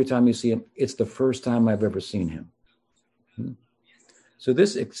every time you see him, it's the first time I've ever seen him. So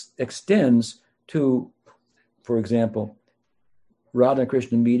this extends to, for example, Radha and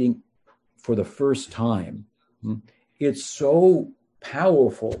Krishna meeting for the first time. It's so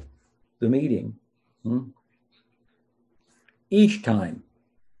powerful, the meeting, each time,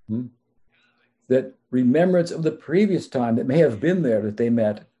 that remembrance of the previous time that may have been there that they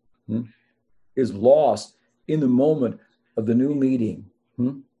met is lost in the moment of the new meeting.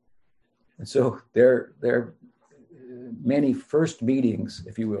 And so there are many first meetings,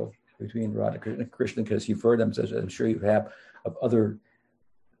 if you will, between Radha and Krishna, because you've heard them, as I'm sure you have, of other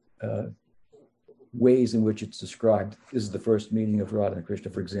ways in which it's described. This is the first meeting of Radha and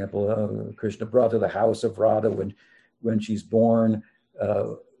Krishna, for example. Krishna brought to the house of Radha when she's born,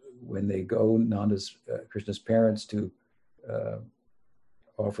 when they go, Nanda's, Krishna's parents, to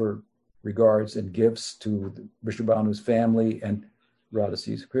offer regards and gifts to Vishnubanu's family, and Radha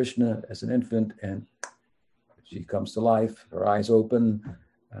sees Krishna as an infant, and she comes to life, her eyes open,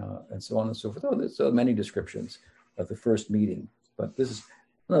 and so on and so forth. Oh, there's so many descriptions of the first meeting, but this is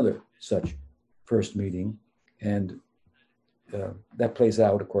another such first meeting, and that plays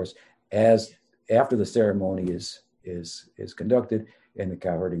out, of course, as after the ceremony is conducted and the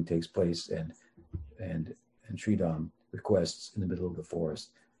cowherding takes place, and Sridham requests in the middle of the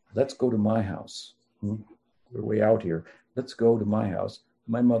forest, let's go to my house. We're way out here. Let's go to my house.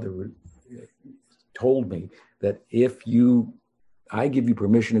 My mother told me that if I give you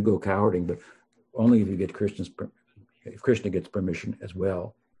permission to go cowherding, but only if you get if Krishna gets permission as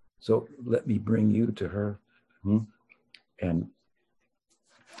well. So let me bring you to her and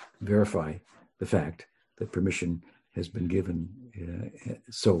verify the fact that permission has been given.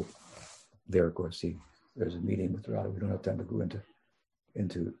 So there, of course, there's a meeting with Radha. We don't have time to go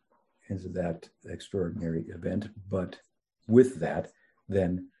into that extraordinary event, but with that,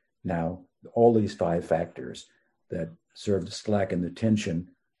 then now all these five factors that serve to slacken the tension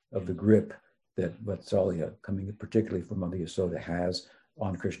of the grip that Vatsalya, coming particularly from Mother Yasoda, has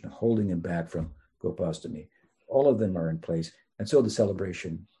on Krishna, holding him back from Gopastami. All of them are in place. And so the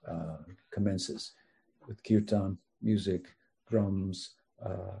celebration commences with kirtan, music, drums,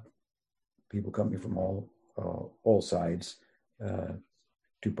 people coming from all sides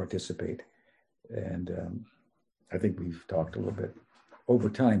to participate. And I think we've talked a little bit over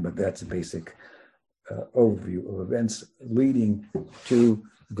time, but that's a basic overview of events leading to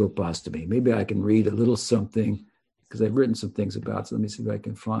Gopastami. Maybe I can read a little something, because I've written some things about it, so let me see if I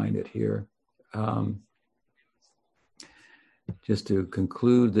can find it here. Just to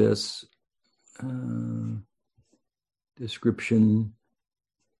conclude this description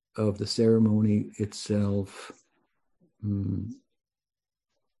of the ceremony itself.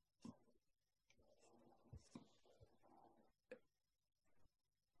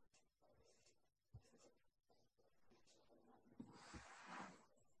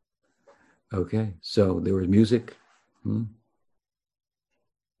 Okay, so there was music.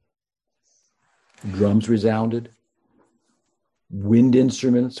 Drums resounded. Wind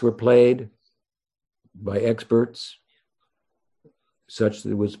instruments were played by experts, such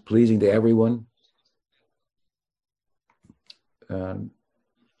that it was pleasing to everyone. The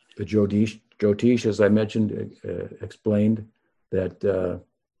Jyotish, as I mentioned, explained that the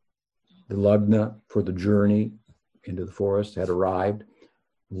Lagna for the journey into the forest had arrived.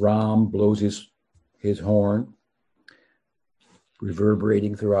 Ram blows his horn,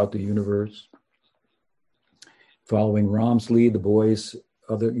 reverberating throughout the universe. Following Ram's lead,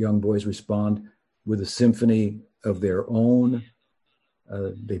 other young boys respond with a symphony of their own.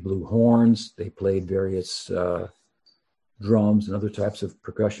 They blew horns, they played various drums and other types of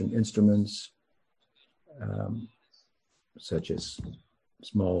percussion instruments, such as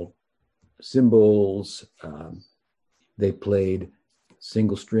small cymbals. They played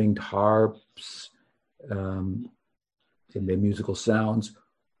single-stringed harps. They made musical sounds,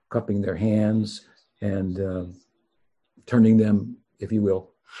 cupping their hands and turning them, if you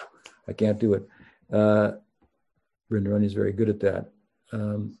will. I can't do it. Vrindarani is very good at that.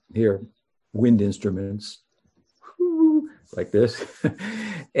 Here, wind instruments, like this.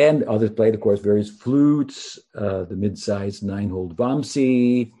 And others played, of course, various flutes, the mid-sized 9-hole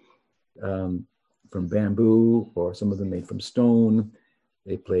vamsi from bamboo, or some of them made from stone.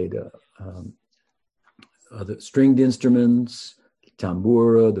 They played other stringed instruments,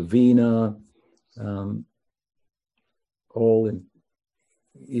 tambura, the veena, all in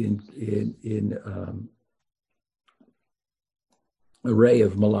array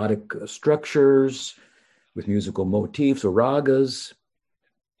of melodic structures with musical motifs or ragas,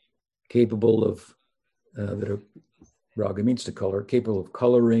 capable of that are, raga means to color, capable of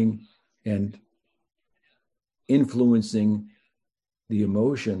coloring and influencing the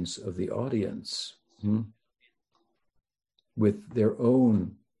emotions of the audience with their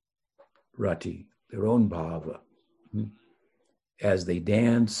own rati, their own bhava, as they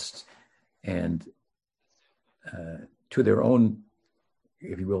danced and to their own,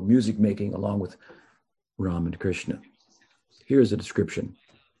 if you will, music making along with Ram and Krishna. Here's a description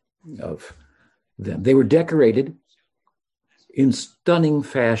of them. They were decorated in stunning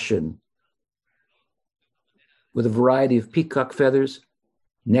fashion with a variety of peacock feathers,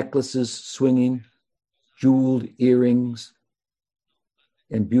 necklaces swinging, jeweled earrings,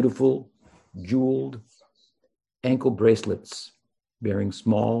 and beautiful jeweled ankle bracelets bearing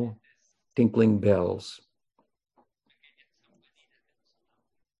small tinkling bells.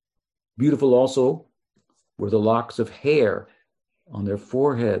 Beautiful also were the locks of hair on their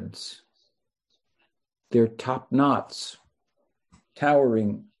foreheads, their top knots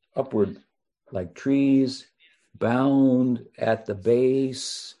towering upward like trees, bound at the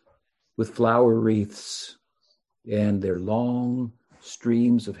base with flower wreaths, and their long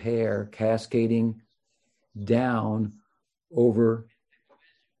streams of hair cascading down over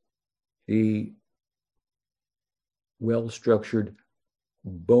the well-structured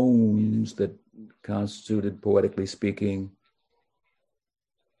bones that constituted, poetically speaking,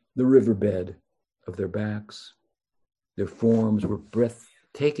 the riverbed of their backs. Their forms were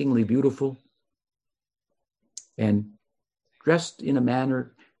breathtakingly beautiful and dressed in a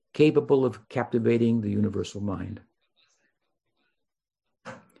manner capable of captivating the universal mind.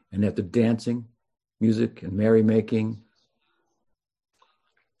 And after dancing, music, and merrymaking,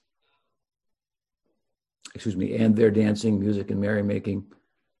 and their dancing, music, and merrymaking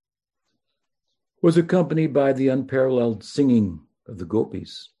was accompanied by the unparalleled singing of the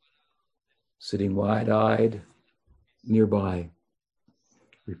gopis, sitting wide-eyed nearby.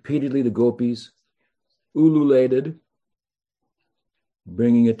 Repeatedly, the gopis ululated,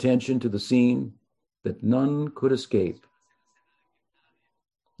 bringing attention to the scene that none could escape,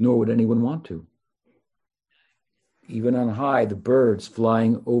 nor would anyone want to. Even on high, the birds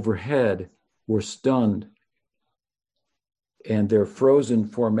flying overhead were stunned, and their frozen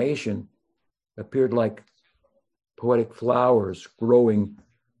formation appeared like poetic flowers growing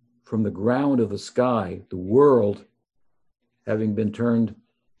from the ground of the sky, the world having been turned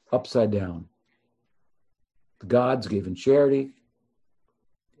upside down. The gods gave in charity,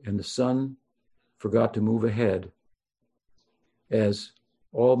 and the sun forgot to move ahead, as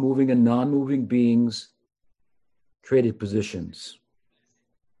all moving and non-moving beings traded positions.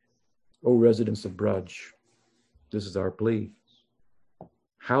 O residents of Braj, this is our plea.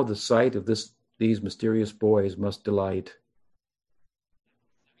 How the sight of these mysterious boys must delight.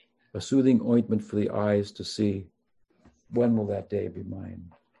 A soothing ointment for the eyes to see. When will that day be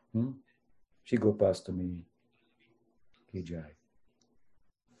mine? Shri Gopastami ki jai.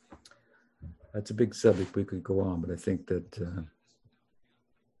 That's a big subject. We could go on, but I think that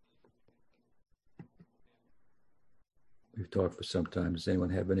We've talked for some time. Does anyone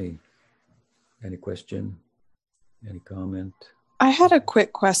have any question, any comment? I had a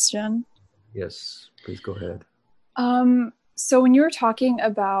quick question. Yes, please go ahead. So when you were talking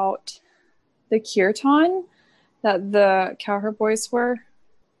about the kirtan that the cowherd boys were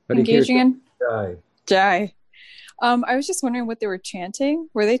engaging in, Jai. I was just wondering what they were chanting.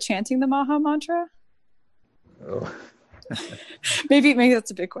 Were they chanting the Maha Mantra? Oh. maybe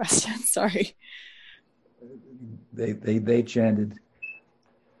that's a big question. Sorry. They chanted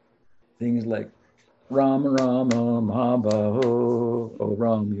things like Ram Rama Mahabaho. Oh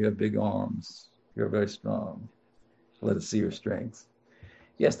Ram, you have big arms. You're very strong. Let us see your strength.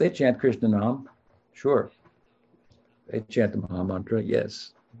 Yes, they chant Krishna Nam. Sure. They chant the Maha Mantra.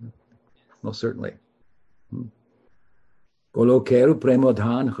 Yes. Most certainly. Golokeru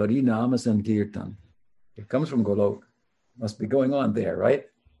Premodhan Hari Nama Sankirtan. It comes from Golok. Must be going on there, right?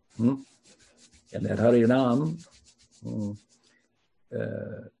 And that Hari Nam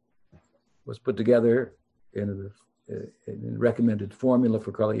was put together in a recommended formula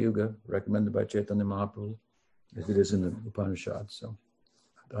for Kali Yuga, recommended by Chaitanya Mahaprabhu, as it is in the Upanishads, so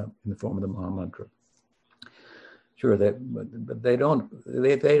in the form of the Maha Mantra. Sure, but they don't.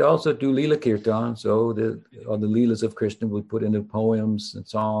 They also do Leela Kirtan, so all the Leelas of Krishna we put into poems and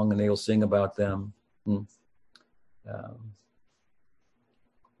song, and they'll sing about them.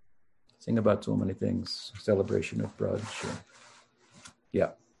 Sing about so many things. Celebration of Braj. Yeah,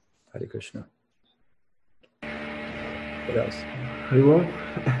 Hare Krishna. What else? Haribol?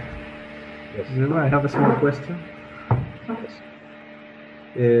 Yes. I have a small question. Yes.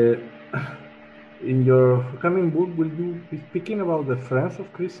 In your coming book, will you be speaking about the friends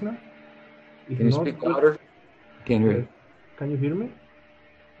of Krishna? Can you speak louder? Can't hear you. Can you hear me?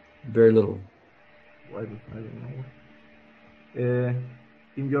 Very little. I don't know.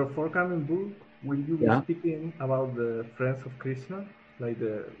 In your forthcoming book, will you be speaking about the friends of Krishna, like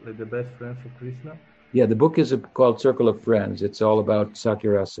the best friends of Krishna? Yeah, the book is called Circle of Friends. It's all about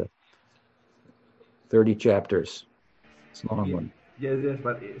Sakirasa. 30 chapters. It's a long one. Yes,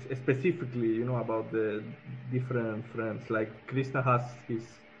 but specifically, about the different friends. Like Krishna has his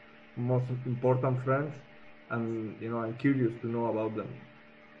most important friends, and I'm curious to know about them.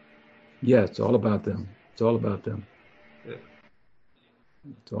 Yeah, it's all about them. It's all about them. Yeah.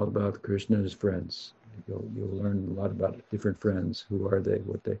 It's all about Krishna and his friends. You'll learn a lot about different friends. Who are they?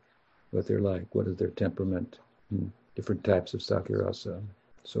 What they're like? What is their temperament? Different types of Sakirasa,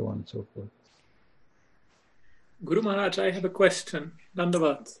 so on and so forth. Guru Maharaj, I have a question.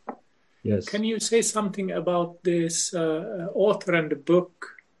 Dandavat. Yes. Can you say something about this author and the book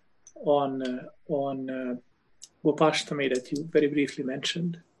on Gopastami that you very briefly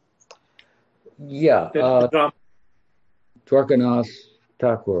mentioned? Yeah. Dwarkanath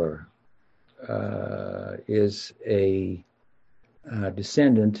Thakur is a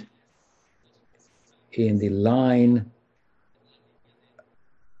descendant in the line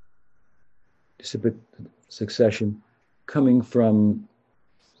succession coming from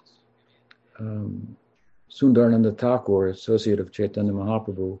Sundarananda Thakur, associate of Chaitanya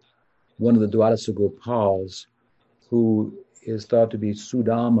Mahaprabhu, one of the Dwadasa Gopals, who is thought to be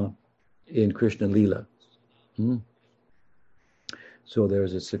Sudama in Krishna Leela. So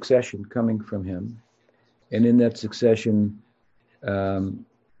there's a succession coming from him. And in that succession, in,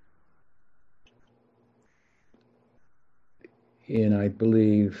 I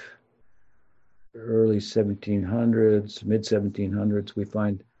believe, early 1700s, mid 1700s, we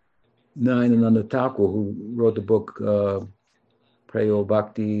find Nayanananda Thakur, who wrote the book Prayo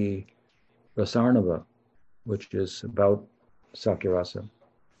Bhakti Rasarnava, which is about Sakirasa.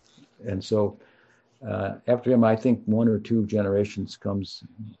 And so after him, I think one or two generations comes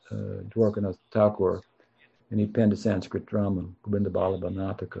Dwarkanath Thakur, and he penned a Sanskrit drama, Govinda Ballabha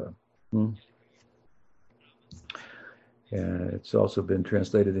Nataka. And it's also been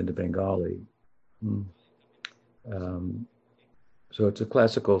translated into Bengali. So it's a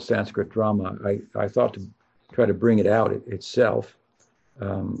classical Sanskrit drama. I thought to try to bring it out itself,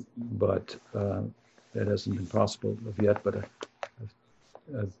 but that hasn't been possible yet. But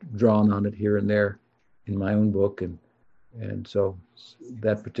I've drawn on it here and there in my own book, and so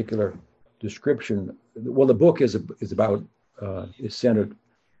that particular description. Well, the book is centered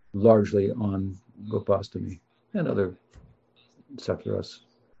largely on Gopastami and other Sakiras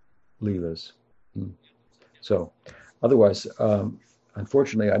Leelas. So, otherwise,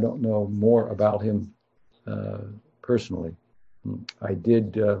 unfortunately, I don't know more about him personally. I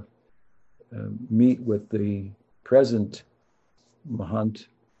did meet with the present Mahant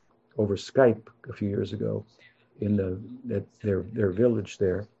over Skype a few years ago in their village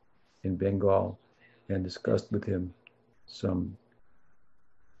there in Bengal, and discussed with him some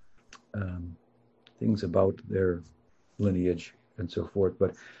things about their lineage and so forth.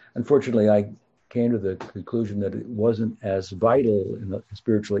 But unfortunately, I came to the conclusion that it wasn't as vital and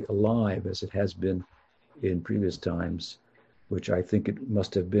spiritually alive as it has been in previous times, which I think it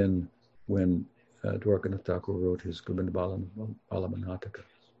must have been when Dwarkanath Thakur wrote his Govinda Balamanataka.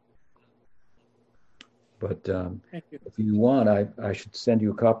 But if you want, I should send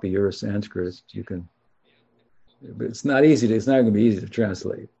you a copy. You're a Sanskrit. You can. But it's not easy. It's not going to be easy to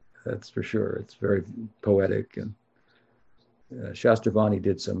translate. That's for sure. It's very poetic, and Shastravani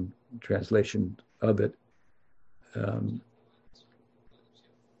did some translation of it,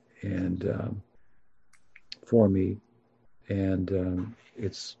 for me, and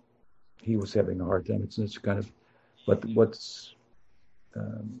he was having a hard time. It's kind of, but what's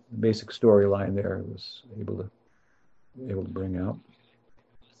the basic storyline there was able to bring out.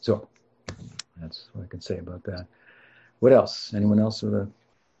 So that's what I can say about that. What else? Anyone else with a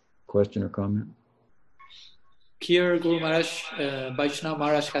question or comment? Here, Guru Maharaj, Vaishnav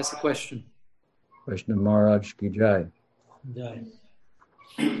Maharaj has a question. Vaishnav Maharaj ki jai. Jai.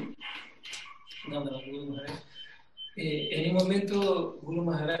 En un momento, Guru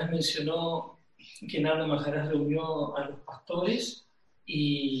Maharaj mencionó que Nanda Maharaj reunió a los pastores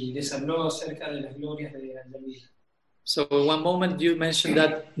y les habló acerca de las glorias de Ajamila. So in one moment you mentioned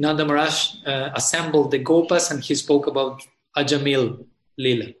that Nanda Maharaj assembled the Gopas and he spoke about Ajamil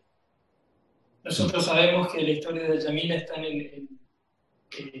Lila. Nosotros sabemos que la historia de Ajamila está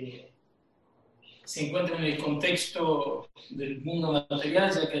se encuentra en el contexto del mundo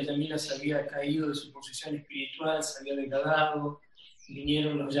material, ya que Ajamila se había caído de su posición espiritual, se había degradado,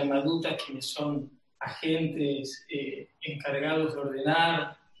 vinieron los Yamadutas, quienes son agentes encargados de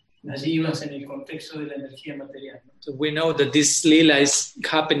ordenar las yivas en el contexto de la energía material. So we know that this lila is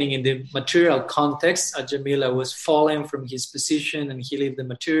happening in the material context. Ajamila was fallen from his position and he lived the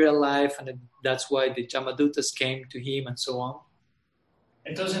material life, and that's why the Jamadutas came to him and so on.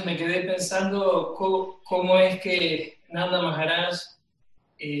 Entonces me quedé pensando cómo es que Nanda Maharaj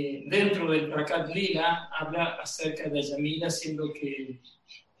dentro del Prakat Lila habla acerca de Ajamila, siendo que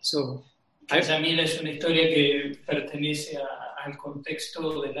Ajamila es una historia que pertenece al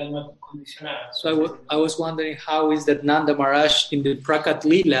contexto del alma condicionada. So I was wondering how is that Nanda Maharaj in the Prakat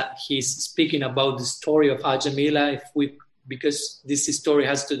Lila, he's speaking about the story of Ajamila, because this story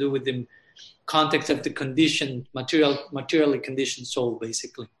has to do with the context of the conditioned, materially conditioned soul,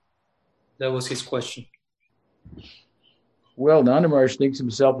 basically. That was his question. Well, Nanda Maharaj thinks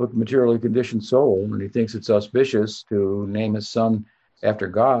himself a materially conditioned soul, and he thinks it's auspicious to name his son after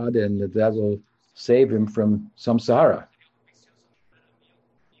God, and that will save him from samsara.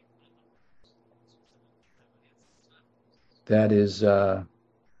 That is the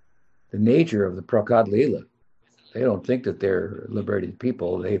nature of the Prakat Lila. They don't think that they're liberated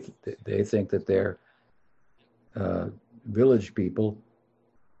people. They think that they're village people,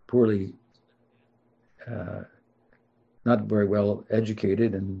 poorly, not very well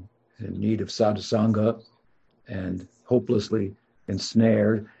educated, and in need of sadhusanga, and hopelessly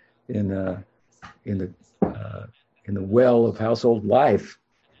ensnared in the well of household life.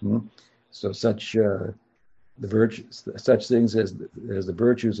 So such things as the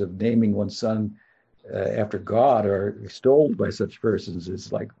virtues of naming one's son after God are extolled by such persons.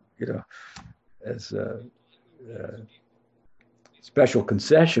 It's like, as a special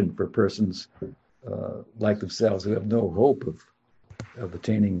concession for persons like themselves who have no hope of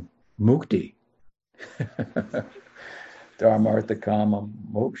attaining mukti. Dharmartha kama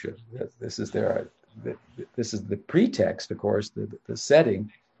moksha. This is the pretext, of course, the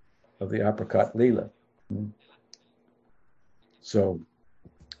setting of the Aprakat Lila. So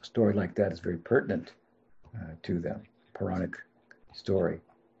a story like that is very pertinent to them. Puranic story.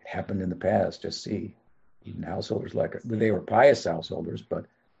 It happened in the past. Just see, even householders they were pious householders, but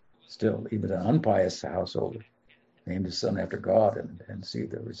still, even an unpious householder named his son after God and see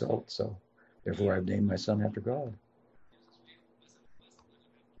the result. So therefore I've named my son after God.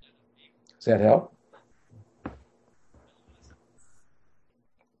 Does that help?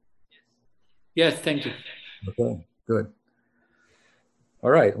 Yes, thank you. Okay, good. All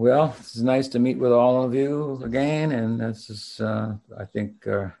right. Well, it's nice to meet with all of you again, and this is, I think,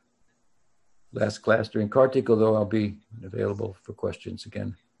 last class during Kartik, although I'll be available for questions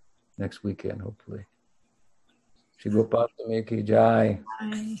again next weekend, hopefully. Shri Gopastami ki jai.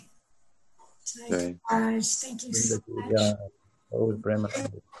 Thank you so much.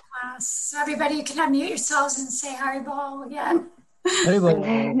 So everybody, you can unmute yourselves and say Haribol again. Haribo.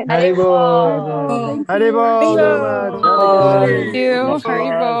 Haribo. Haribo. Thank you.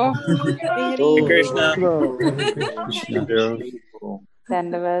 Haribo. Hare Krishna. Krishna.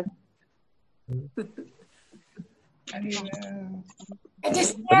 Dandavad. Good to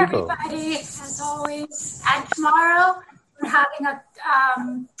see everybody, as always. And tomorrow we're having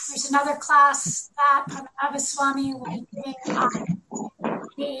there's another class that Padmanabha Swami will be doing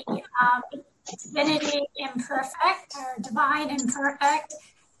on the divinity imperfect or divine imperfect.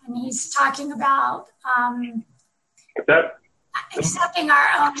 And he's talking about accepting our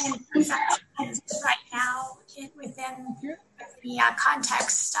own imperfections right now within the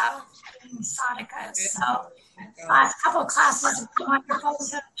context of being sadhakas. So a couple of classes would be wonderful.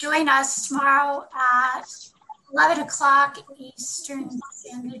 So join us tomorrow at 11 o'clock Eastern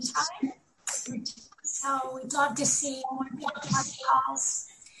Standard Time. So we'd love to see more people on the calls.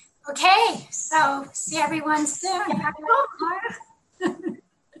 Okay, so see everyone soon. Happy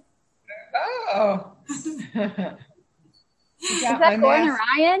Oh. Is that Gordon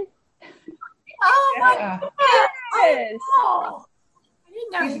Ryan? Oh my Yeah. goodness. Oh, I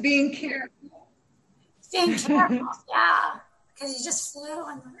didn't know. He's being careful. Being careful, yeah. Because he just flew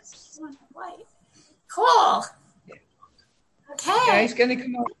on the flight. Cool. Okay. Yeah, he's going to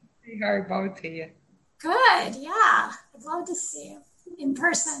come over and say Haribo to you. Good, yeah. I'd love to see you in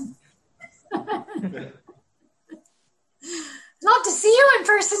person. Love to see you in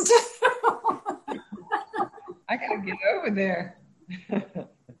person too. I got to get over there.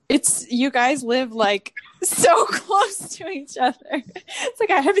 You guys live like so close to each other. It's like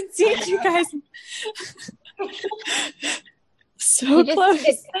I haven't seen you guys so You just close.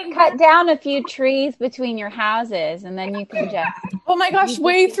 need to cut down a few trees between your houses, and then you can just. Oh my gosh!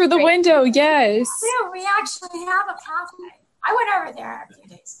 Wave through the window. Yes. Yeah, we actually have a pathway. I went over there a few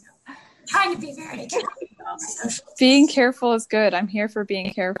days ago. Trying to be very careful. Being careful is good. I'm here for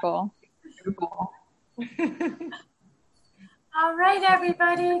being careful. All right,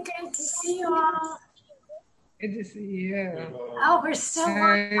 everybody. Good to see you all. Good to see you. Oh, we're still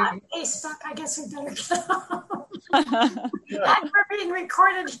on Facebook. I guess we better get off. And we're being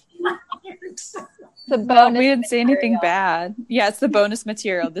recorded. The bonus we didn't say anything material. bad. Yeah, it's the bonus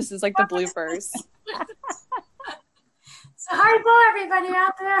material. This is like the bloopers. So Haribo, everybody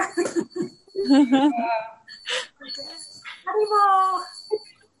out there. Haribo.